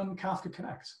how we run Kafka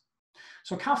Connect.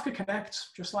 So Kafka Connect,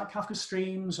 just like Kafka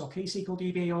Streams or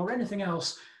ksqlDB or anything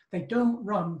else, they don't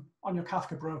run on your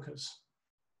Kafka brokers.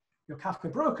 Your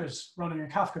Kafka brokers run on your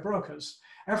Kafka brokers.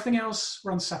 Everything else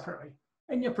runs separately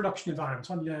in your production environment,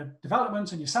 on your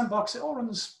development and your sandbox. It all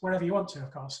runs wherever you want to,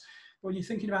 of course. But when you're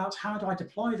thinking about how do I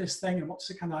deploy this thing and what's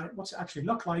it actually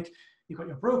look like, you've got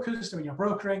your brokers doing your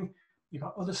brokering, you've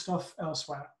got other stuff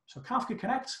elsewhere. So Kafka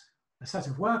Connect, a set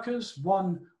of workers,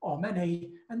 one or many,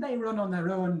 and they run on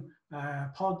their own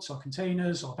pods or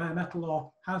containers or bare metal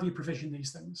or however you provision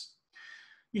these things.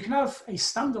 You can have a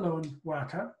standalone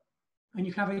worker and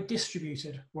you can have a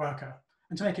distributed worker.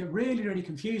 And to make it really, really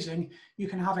confusing, you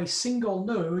can have a single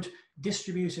node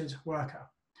distributed worker.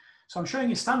 So I'm showing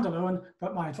you standalone,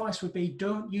 but my advice would be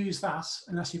don't use that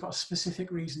unless you've got a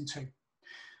specific reason to.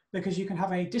 Because you can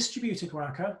have a distributed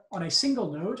worker on a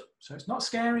single node. So it's not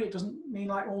scary. It doesn't mean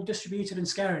like all distributed and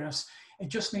scariness. It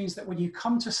just means that when you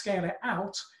come to scale it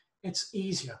out, it's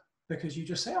easier because you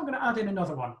just say, I'm going to add in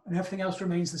another one and everything else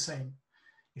remains the same.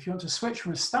 If you want to switch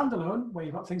from a standalone where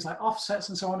you've got things like offsets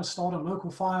and so on are stored on local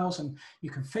files and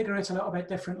you configure it a little bit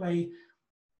differently.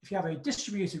 If you have a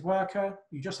distributed worker,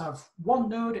 you just have one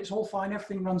node, it's all fine,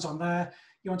 everything runs on there.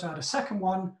 You want to add a second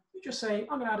one, you just say,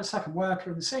 I'm going to add a second worker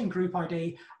in the same group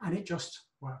ID, and it just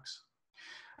works.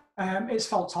 It's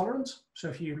fault tolerant. So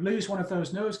if you lose one of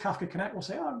those nodes, Kafka Connect will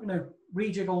say, oh, I'm going to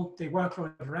rejiggle the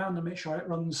workload around and make sure it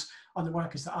runs on the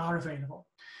workers that are available.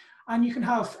 And you can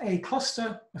have a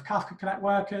cluster of Kafka Connect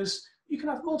workers. You can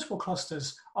have multiple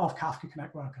clusters of Kafka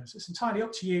Connect workers. It's entirely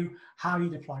up to you how you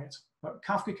deploy it. But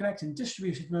Kafka Connect in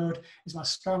distributed mode is my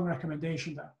strong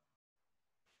recommendation there.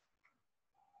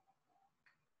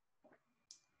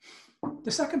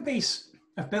 The second piece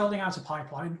of building out a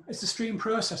pipeline is the stream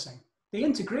processing. The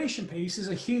integration piece is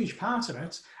a huge part of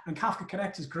it, and Kafka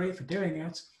Connect is great for doing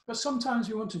it, but sometimes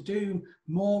we want to do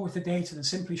more with the data than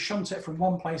simply shunt it from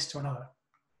one place to another.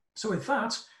 So with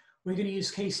that, we're going to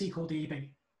use ksqlDB.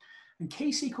 And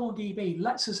ksqlDB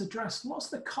lets us address lots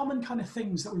of the common kind of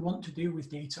things that we want to do with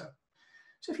data.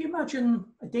 So if you imagine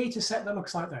a data set that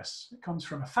looks like this, it comes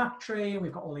from a factory,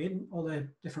 we've got all the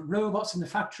different robots in the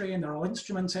factory and they're all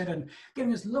instrumented and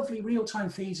giving us lovely real-time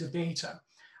feeds of data.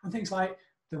 And things like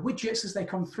the widgets as they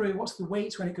come through, what's the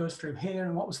weight when it goes through here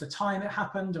and what was the time it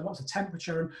happened and what's the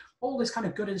temperature and all this kind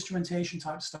of good instrumentation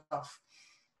type stuff.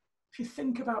 if you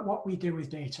think about what we do with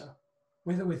data,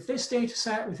 whether with this data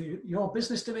set, with your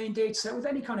business domain data set, with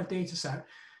any kind of data set,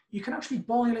 you can actually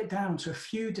boil it down to a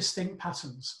few distinct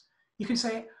patterns. You can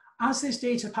say, as this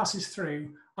data passes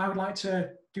through, I would like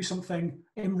to do something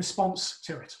in response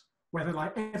to it, whether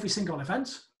like every single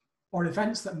event or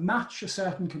events that match a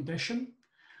certain condition,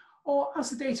 or as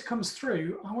the data comes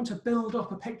through, I want to build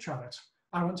up a picture of it.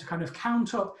 I want to kind of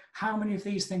count up how many of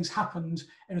these things happened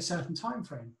in a certain time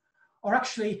frame. Or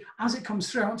actually, as it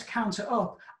comes through, I want to count it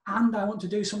up and I want to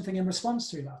do something in response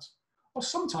to that. Or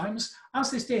sometimes, as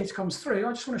this data comes through,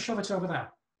 I just want to shove it over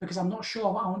there because I'm not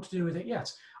sure what I want to do with it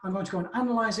yet. I'm going to go and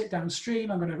analyze it downstream.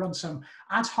 I'm going to run some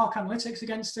ad hoc analytics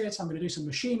against it. I'm going to do some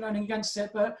machine learning against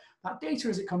it, but that data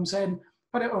as it comes in,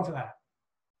 put it over there.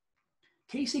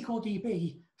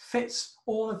 ksqlDB fits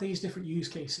all of these different use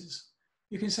cases.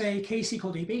 You can say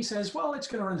ksqlDB says, well, it's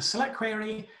going to run a select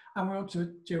query and we want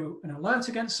to do an alert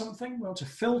against something. We want to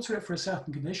filter it for a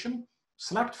certain condition,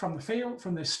 select from the field,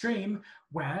 from this stream,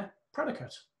 where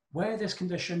predicate, where this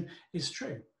condition is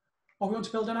true. Or we want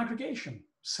to build an aggregation,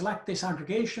 select this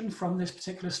aggregation from this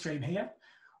particular stream here,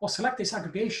 or select this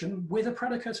aggregation with a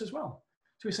predicate as well.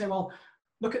 So we say, well,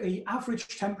 look at the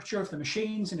average temperature of the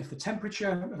machines, and if the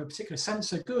temperature of a particular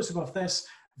sensor goes above this,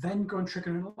 then go and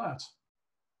trigger an alert.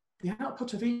 The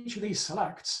output of each of these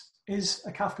selects is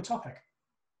a Kafka topic.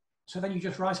 So then you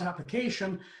just write an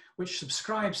application which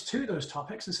subscribes to those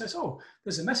topics and says, oh,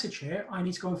 there's a message here, I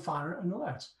need to go and fire an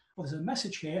alert. Or there's a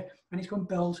message here, I need to go and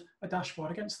build a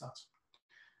dashboard against that.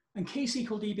 And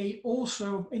ksqlDB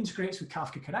also integrates with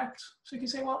Kafka Connect. So you can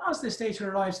say, well, as this data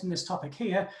arrives in this topic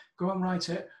here, go and write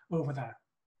it over there.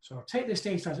 So take this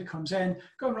data as it comes in,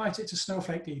 go and write it to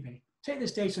SnowflakeDB. Take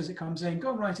this data as it comes in,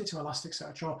 go and write it to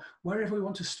Elasticsearch or wherever we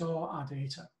want to store our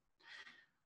data.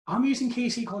 I'm using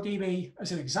ksqlDB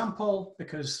as an example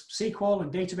because SQL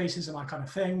and databases are my kind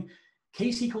of thing.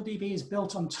 ksqlDB is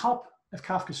built on top of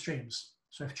Kafka Streams.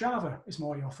 So if Java is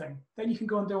more your thing, then you can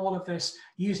go and do all of this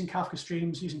using Kafka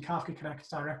Streams, using Kafka Connect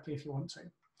directly if you want to.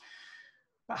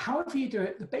 But however you do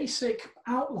it, the basic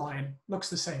outline looks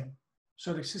the same.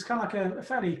 So this is kind of like a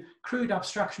fairly crude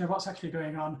abstraction of what's actually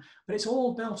going on, but it's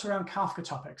all built around Kafka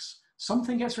topics.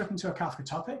 Something gets written to a Kafka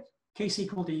topic,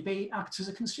 ksqlDB acts as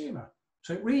a consumer.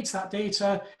 So it reads that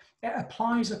data, it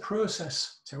applies a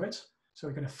process to it. So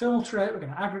we're going to filter it, we're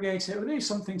going to aggregate it, we're going to do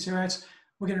something to it,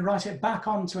 we're going to write it back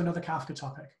onto another Kafka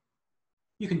topic.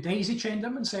 You can daisy chain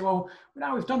them and say, well,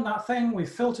 now we've done that thing, we've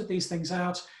filtered these things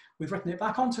out, we've written it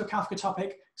back onto a Kafka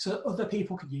topic so that other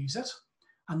people could use it.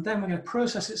 And then we're going to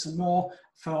process it some more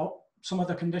for some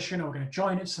other condition, or we're going to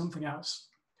join it to something else.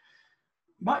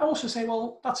 You might also say,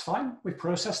 well, that's fine. We've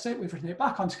processed it. We've written it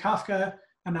back onto Kafka.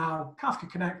 And now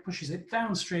Kafka Connect pushes it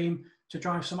downstream to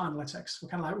drive some analytics. We're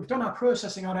kind of like, we've done our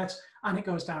processing on it, and it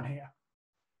goes down here.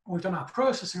 We've done our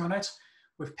processing on it.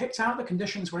 We've picked out the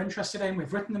conditions we're interested in.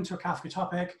 We've written them to a Kafka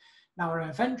topic. Now our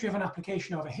event-driven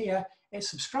application over here, it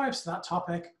subscribes to that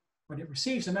topic. When it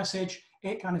receives a message,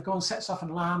 it kind of goes and sets off an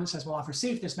alarm and says, well, I've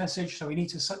received this message, so we need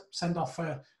to send off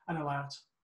an alert.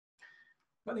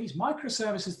 But these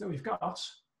microservices that we've got,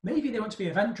 maybe they want to be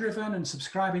event-driven and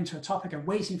subscribing to a topic and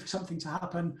waiting for something to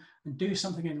happen and do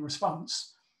something in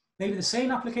response. Maybe the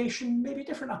same application, maybe a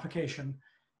different application.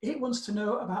 It wants to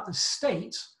know about the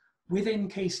state within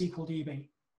ksqlDB.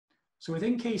 So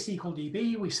within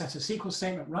ksqlDB, we set a SQL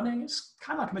statement running. It's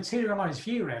kind of like a materialized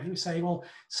view, really. We say, well,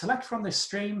 select from this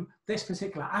stream this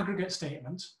particular aggregate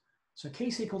statement. So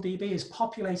ksqlDB is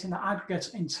populating the aggregate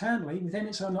internally within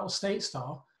its own little state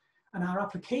store, and our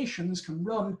applications can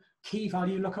run key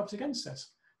value lookups against it.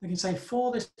 They can say,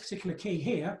 for this particular key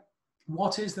here,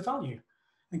 what is the value?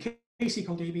 And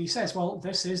ksqlDB says, well,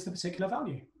 this is the particular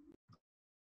value.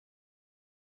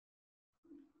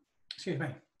 Excuse me.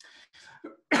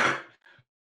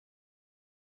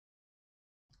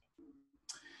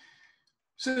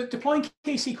 So deploying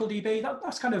ksqlDB,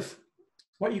 that's kind of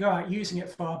what you go out using it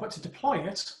for, but to deploy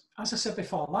it, as I said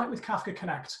before, like with Kafka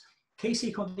Connect,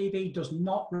 ksqlDB does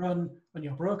not run on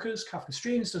your brokers, Kafka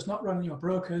Streams does not run on your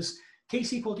brokers,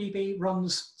 ksqlDB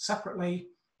runs separately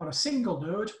on a single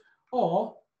node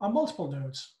or on multiple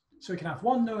nodes. So we can have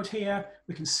one node here,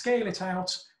 we can scale it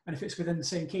out, and if it's within the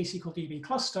same ksqlDB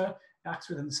cluster, it acts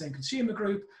within the same consumer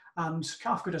group, and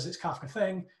Kafka does its Kafka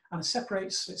thing, and it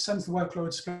separates, it sends the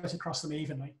workload split across them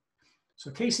evenly.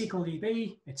 So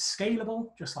ksqlDB, it's scalable,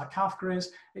 just like Kafka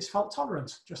is. It's fault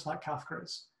tolerant, just like Kafka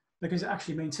is, because it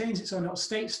actually maintains its own little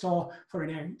state store for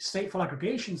any stateful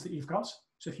aggregations that you've got.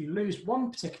 So if you lose one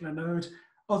particular node,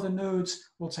 other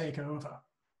nodes will take over.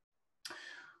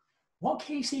 What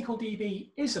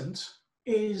ksqlDB isn't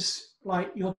is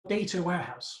like your data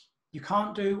warehouse. you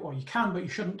can't do, or you can, but you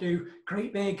shouldn't do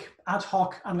great big ad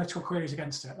hoc analytical queries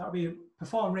against it. That would be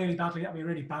perform really badly. That would be a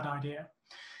really bad idea.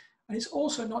 And it's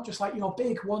also not just like your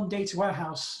big one data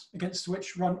warehouse against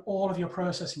which run all of your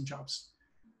processing jobs.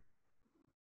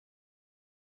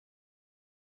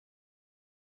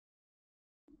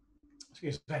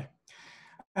 Excuse me.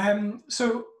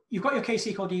 So you've got your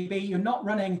ksqlDB. You're not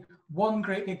running one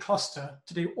great big cluster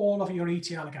to do all of your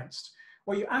ETL against.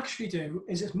 What you actually do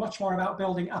is it's much more about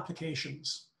building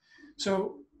applications.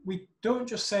 So we don't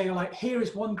just say like, here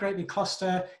is one great big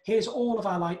cluster, here's all of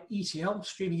our like ETL,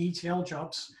 streaming ETL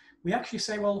jobs. We actually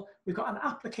say, well, we've got an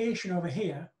application over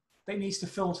here that needs to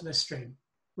filter this stream.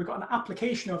 We've got an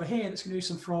application over here that's going to do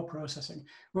some fraud processing.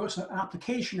 We've got an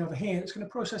application over here that's going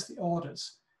to process the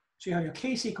orders. So you have your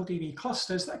ksqlDB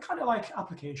clusters that are kind of like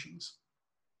applications.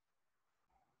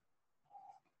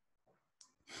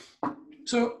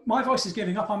 So my voice is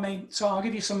giving up on me, so I'll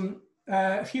give you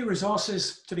a few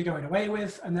resources to be going away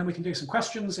with, and then we can do some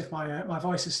questions if my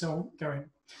voice is still going.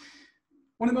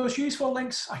 One of the most useful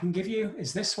links I can give you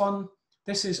is this one.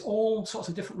 This is all sorts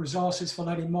of different resources for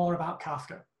learning more about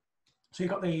Kafka. So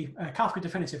you've got the Kafka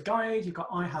Definitive Guide, you've got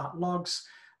iHeart Logs,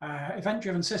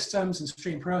 event-driven systems and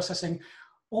stream processing,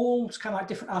 all kind of like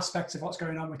different aspects of what's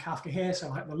going on with Kafka here. So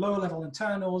like the low-level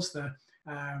internals, the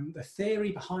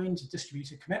theory behind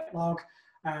distributed commit log,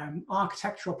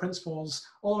 architectural principles,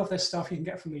 all of this stuff you can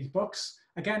get from these books.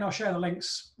 Again, I'll share the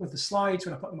links with the slides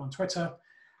when I put them on Twitter.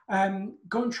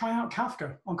 Go and try out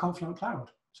Kafka on Confluent Cloud.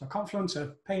 So Confluent's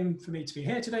a pain for me to be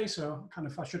here today, so kind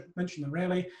of I should mention them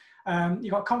really.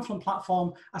 You've got Confluent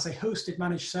Platform as a hosted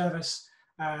managed service.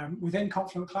 Within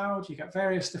Confluent Cloud, you get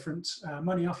various different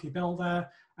money off your bill there.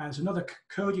 There's another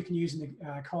code you can use in the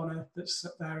corner that's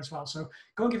there as well. So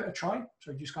go and give it a try.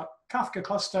 So you've just got Kafka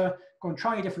cluster, go and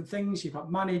try different things. You've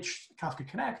got managed Kafka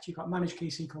Connect, you've got managed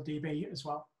ksqlDB as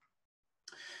well.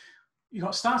 You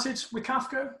got started with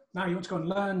Kafka. Now you want to go and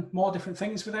learn more different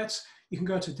things with it. You can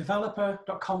go to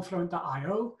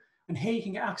developer.confluent.io, and here you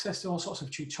can get access to all sorts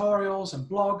of tutorials and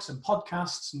blogs and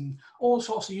podcasts and all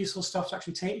sorts of useful stuff to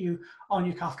actually take you on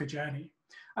your Kafka journey.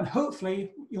 And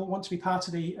hopefully you'll want to be part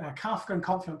of the Kafka and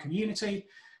Confluent community.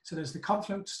 So there's the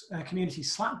Confluent community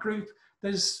Slack group.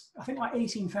 There's, I think, like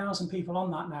 18,000 people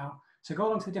on that now. So go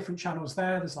along to the different channels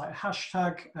there. There's like a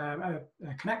hashtag, a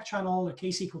Connect channel, a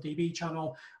ksqlDB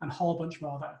channel, and a whole bunch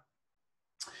more there.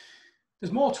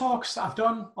 There's more talks that I've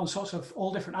done on sorts of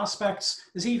all different aspects.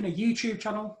 There's even a YouTube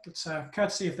channel that's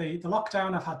courtesy of the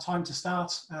lockdown. I've had time to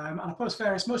start. And I post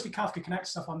various, mostly Kafka Connect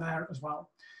stuff on there as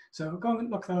well. So go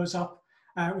and look those up.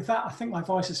 With that, I think my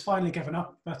voice has finally given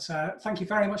up. But thank you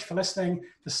very much for listening.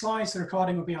 The slides, the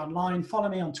recording will be online. Follow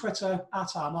me on Twitter,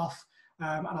 @armoff,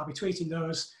 and I'll be tweeting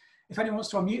those. If anyone wants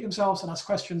to unmute themselves and ask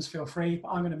questions, feel free, but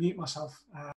I'm going to mute myself.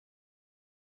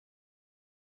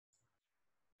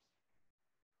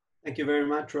 Thank you very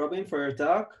much, Robin, for your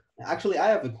talk. Actually, I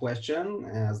have a question.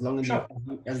 As long as, sure.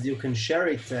 as you can share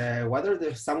it, what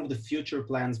are some of the future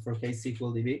plans for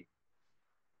ksqlDB?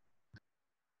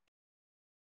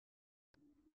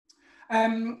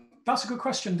 That's a good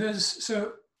question.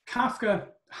 So Kafka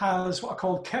has what are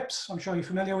called KIPs. I'm sure you're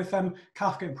familiar with them,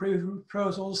 Kafka Improvement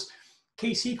Proposals.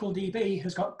 ksqlDB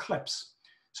has got clips.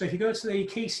 So if you go to the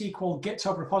ksql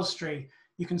GitHub repository,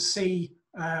 you can see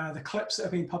the clips that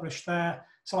have been published there.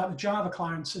 So like the Java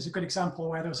clients is a good example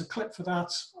where there was a clip for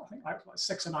that, I think like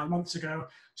 6 or 9 months ago.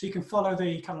 So you can follow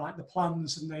the kind of like the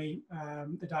plans and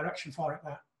the direction for it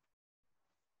there.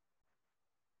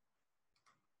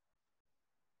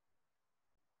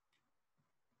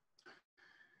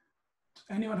 Does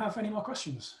anyone have any more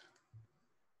questions?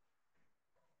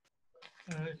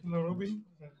 Hello, Robin.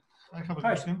 I have a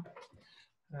question.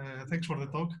 Thanks for the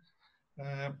talk.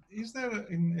 Is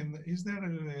there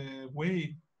a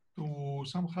way to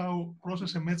somehow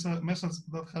process a message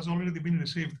that has already been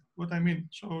received? What I mean,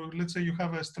 so let's say you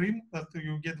have a stream that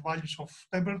you get values of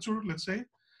temperature, let's say,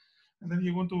 and then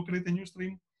you want to create a new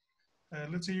stream.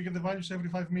 Let's say you get the values every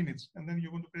 5 minutes, and then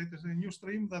you want to create a new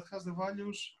stream that has the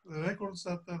values, the records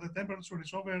that the temperature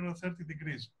is over 30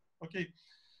 degrees. Okay,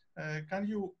 can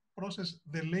you process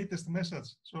the latest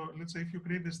message? So let's say if you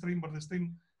create a stream, but the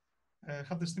stream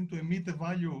have the stream to emit the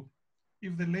value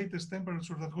if the latest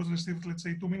temperature that was received, let's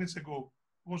say 2 minutes ago,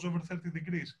 was over 30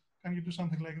 degrees. Can you do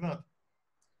something like that?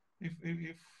 If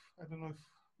I don't know if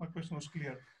my question was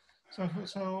clear. So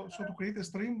to create a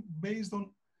stream based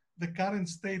on the current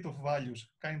state of values,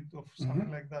 kind of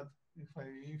something like that, if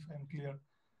I'm clear.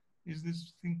 Is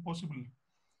this thing possible?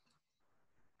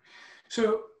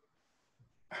 So,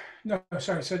 no,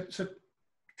 sorry, so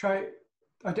try,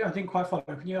 I didn't quite follow.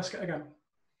 Can you ask it again?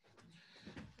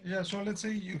 Yeah, so let's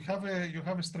say you have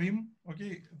a stream,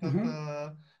 okay,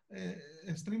 that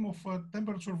a stream of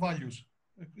temperature values.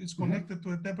 It's connected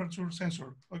to a temperature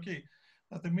sensor, okay,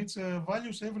 that emits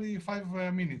values every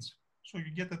 5 minutes. So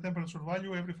you get a temperature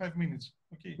value every 5 minutes,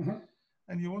 okay,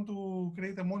 and you want to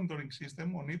create a monitoring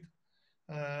system on it.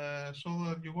 So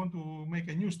that you want to make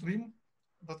a new stream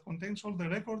that contains all the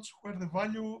records where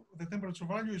the temperature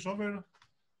value is over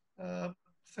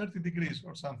 30 degrees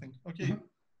or something, okay.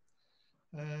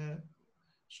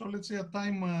 So let's say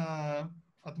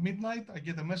at midnight, I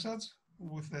get a message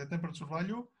with the temperature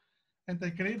value, and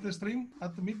I create the stream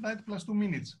at midnight plus 2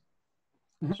 minutes.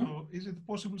 So is it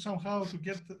possible somehow to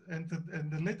get, and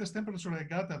the latest temperature I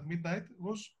got at midnight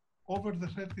was over the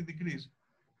 30 degrees.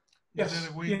 Is there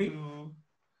a way to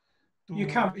you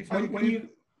can, if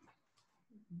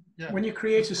when you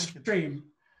create a stream,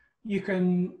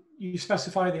 you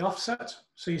specify the offset.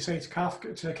 So you say to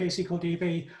Kafka, to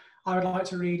ksqlDB, I would like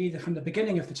to read either from the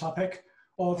beginning of the topic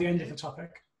or the end of the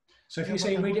topic. So if you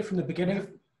say read it from the beginning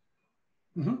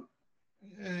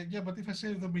yeah, but if I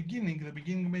say the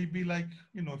beginning may be like,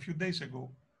 you know, a few days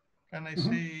ago. Can I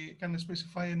say, can I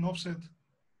specify an offset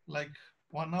like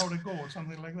 1 hour ago or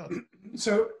something like that?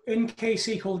 So in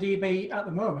ksqlDB at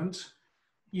the moment,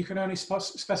 you can only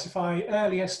specify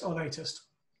earliest or latest.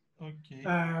 Okay.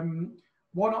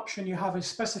 One option you have is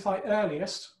specify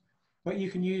earliest, but you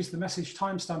can use the message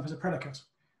timestamp as a predicate.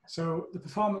 So the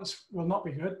performance will not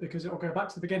be good because it will go back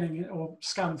to the beginning or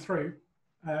scan through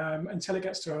until it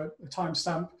gets to a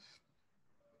timestamp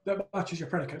that matches your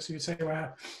predicate. So you'd say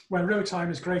where row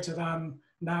time is greater than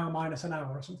now minus an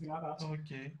hour or something like that.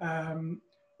 Okay.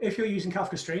 If you're using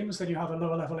Kafka streams, then you have a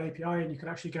lower level API and you can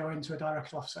actually go into a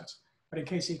direct offset. But in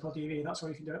ksqlDB, that's all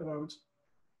you can do at the moment.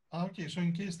 Okay, so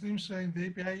in case streams in the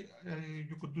API,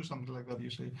 you could do something like that, you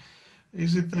say.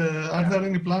 Is it, are there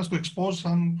any plans to expose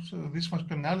some this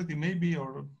functionality maybe,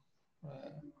 or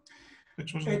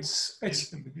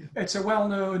it's a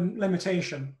well-known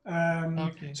limitation.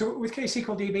 Okay. So with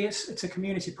ksqlDB, it's a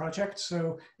community project.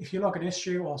 So if you log an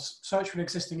issue or search for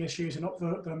existing issues and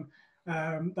upvote them,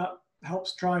 that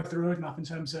helps drive the roadmap in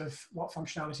terms of what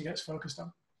functionality gets focused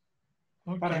on.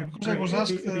 Okay, because I was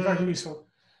asked, it'd be very useful.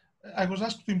 I was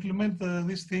asked to implement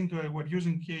this thing. We're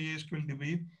using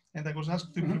ksqlDB, and I was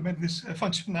asked to implement this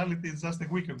functionality just a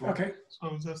week ago. Okay.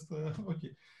 So just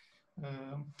okay.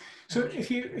 So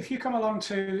if you come along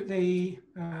to the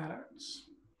let's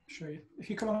show you. If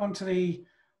you come along to the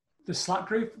Slack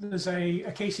group, there's a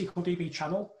ksqlDB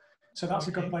channel. So that's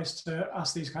a good place to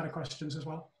ask these kind of questions as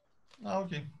well.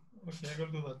 Okay. Okay, I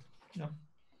will do that. Yeah.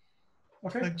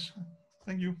 Okay. Thanks.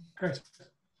 Thank you. Great.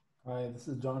 Hi, this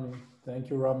is Johnny.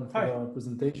 Thank you, Robin, for the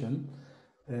presentation.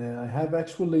 I have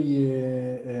actually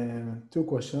 2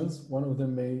 questions. One of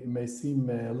them may seem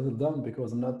a little dumb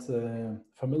because I'm not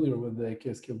familiar with the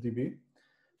ksqlDB,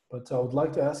 but I would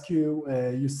like to ask you,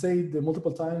 you said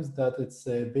multiple times that it's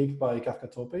baked by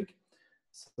Kafka topic.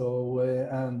 So,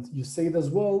 and you said as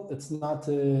well, it's not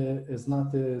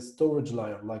a storage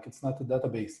layer, like it's not a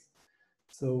database.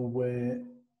 So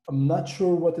I'm not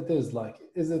sure what it is. Like,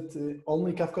 is it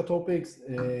only Kafka topics?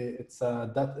 It's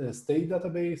a state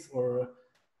database, or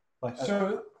like?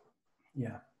 So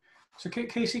yeah. So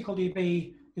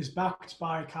ksqlDB is backed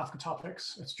by Kafka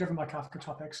topics. It's driven by Kafka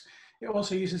topics. It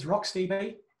also uses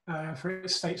RocksDB for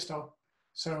its state store.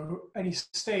 So any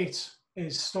state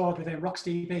is stored within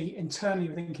RocksDB internally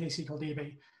within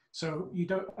ksqlDB. So you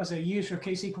don't, as a user of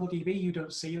ksqlDB, you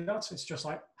don't see that. It's just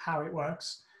like how it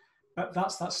works. But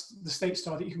that's the state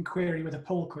store that you can query with a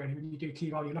pull query when you do key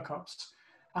value lookups.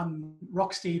 And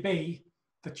RocksDB,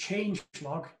 the change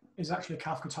log is actually a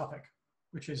Kafka topic,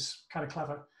 which is kind of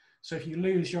clever. So if you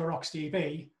lose your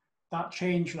RocksDB, that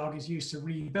change log is used to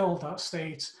rebuild that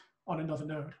state on another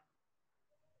node.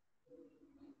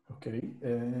 Okay,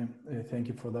 thank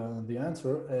you for the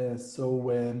answer.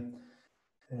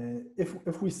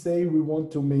 If we say we want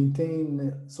to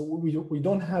maintain, so we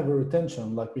don't have a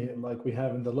retention like we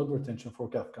have in the log retention for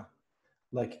Kafka.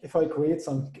 Like if I create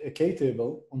a K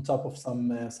table on top of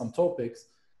some topics,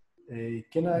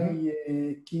 can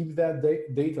I keep that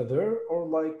data there, or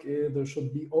like there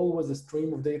should be always a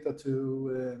stream of data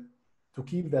to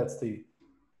keep that state?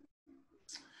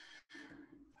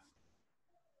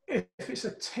 If it's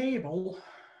a table,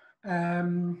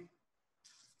 trying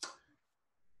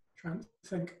to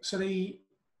think. So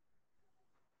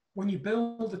when you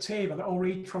build the table, it will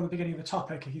read from the beginning of the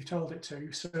topic if you've told it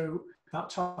to. So that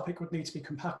topic would need to be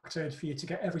compacted for you to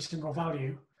get every single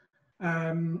value.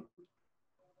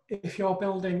 If you're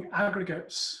building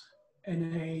aggregates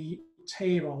in a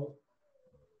table,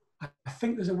 I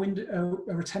think there's a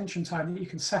retention time that you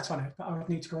can set on it, but I would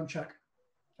need to go and check.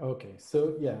 Okay,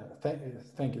 so yeah,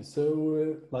 thank you.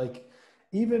 So like,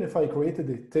 even if I created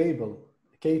a table,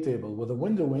 a K table with a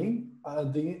windowing,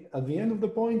 at the end of the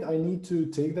point, I need to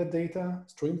take that data,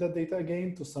 stream that data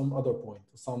again to some other point,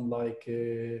 to some like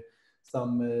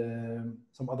some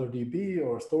other DB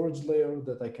or storage layer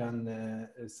that I can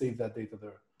save that data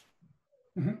there.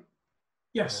 Mm-hmm.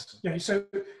 Yes, okay. Yeah. So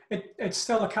it's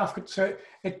still a Kafka. So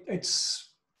it's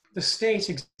the state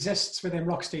exists within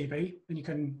RocksDB, and you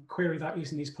can query that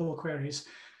using these pull queries.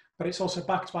 But it's also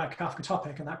backed by a Kafka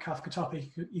topic, and that Kafka topic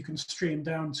you can stream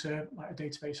down to like a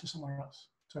database or somewhere else.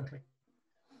 Totally.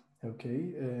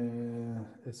 Okay.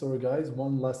 Sorry, guys.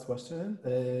 One last question.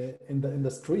 In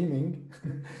the streaming,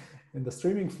 in the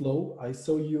streaming flow, I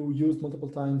saw you use multiple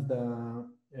times the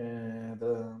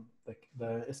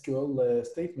SQL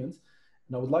statements,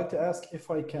 and I would like to ask if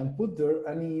I can put there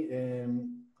any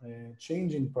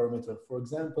changing parameter. For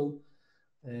example,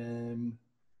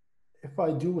 if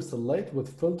I do a select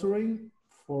with filtering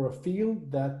for a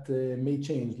field that may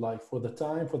change, like for the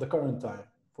current time,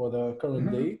 for the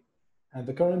current date, and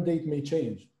the current date may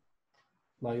change.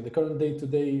 Like the current date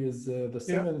today is the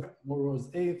 7th, tomorrow is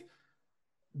 8th.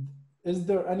 Is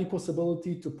there any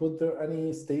possibility to put there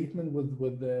any statement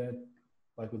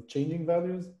with changing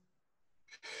values?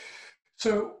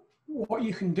 So what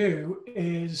you can do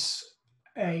is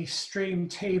a stream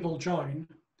table join,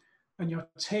 and your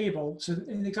table, so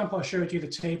in the example I showed you, the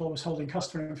table was holding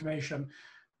customer information,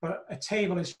 but a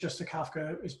table is just a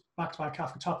Kafka, is backed by a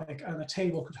Kafka topic, and a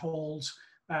table could hold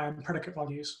predicate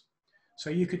values. So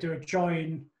you could do a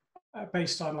join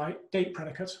based on like date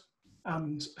predicate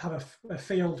and have a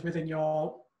field within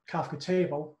your Kafka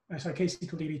table, sorry,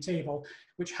 ksqlDB table,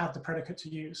 which had the predicate to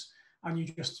use. And you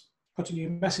just put a new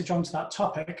message onto that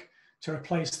topic to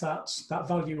replace that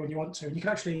value when you want to. And you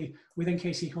can actually, within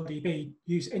ksqlDB,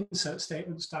 use insert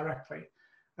statements directly.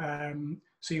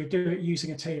 So you do it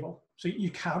using a table. So you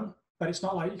can, but it's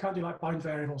not like, you can't do like bind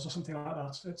variables or something like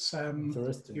that. It's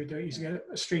you do it using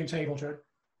a stream table join.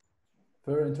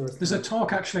 Very interesting. There's a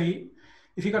talk actually,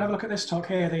 if you go and have a look at this talk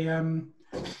here, the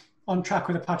On Track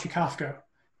with Apache Kafka,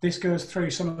 this goes through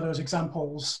some of those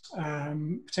examples,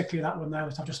 particularly that one there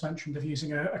that I've just mentioned of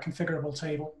using a configurable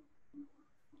table.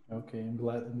 Okay, I'm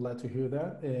glad to hear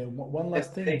that. One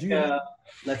last thing.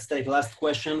 Let's take last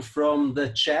question from the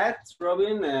chat,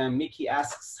 Robin. Mickey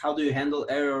asks, how do you handle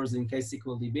errors in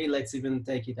ksqlDB? Let's even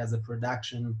take it as a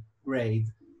production grade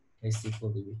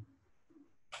ksqlDB.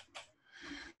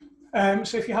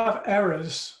 So if you have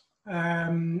errors,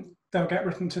 they'll get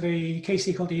written to the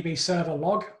ksqlDB server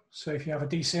log. So if you have a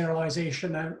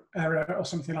deserialization error or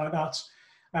something like that,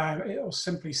 it will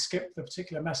simply skip the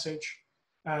particular message.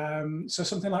 So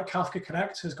something like Kafka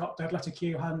Connect has got dead letter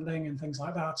queue handling and things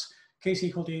like that.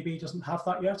 ksqlDB doesn't have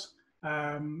that yet.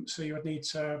 So you would need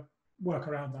to work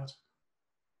around that.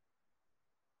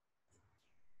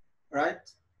 All right.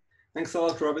 Thanks a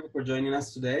lot, Robin, for joining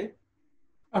us today.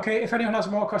 Okay, if anyone has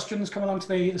more questions, come along to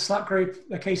the Slack group,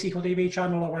 the ksqlDB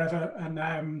channel or wherever,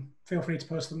 and feel free to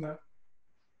post them there.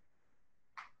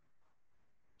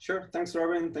 Sure. Thanks,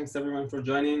 Robin. Thanks, everyone, for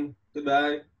joining.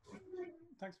 Goodbye.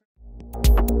 Thanks.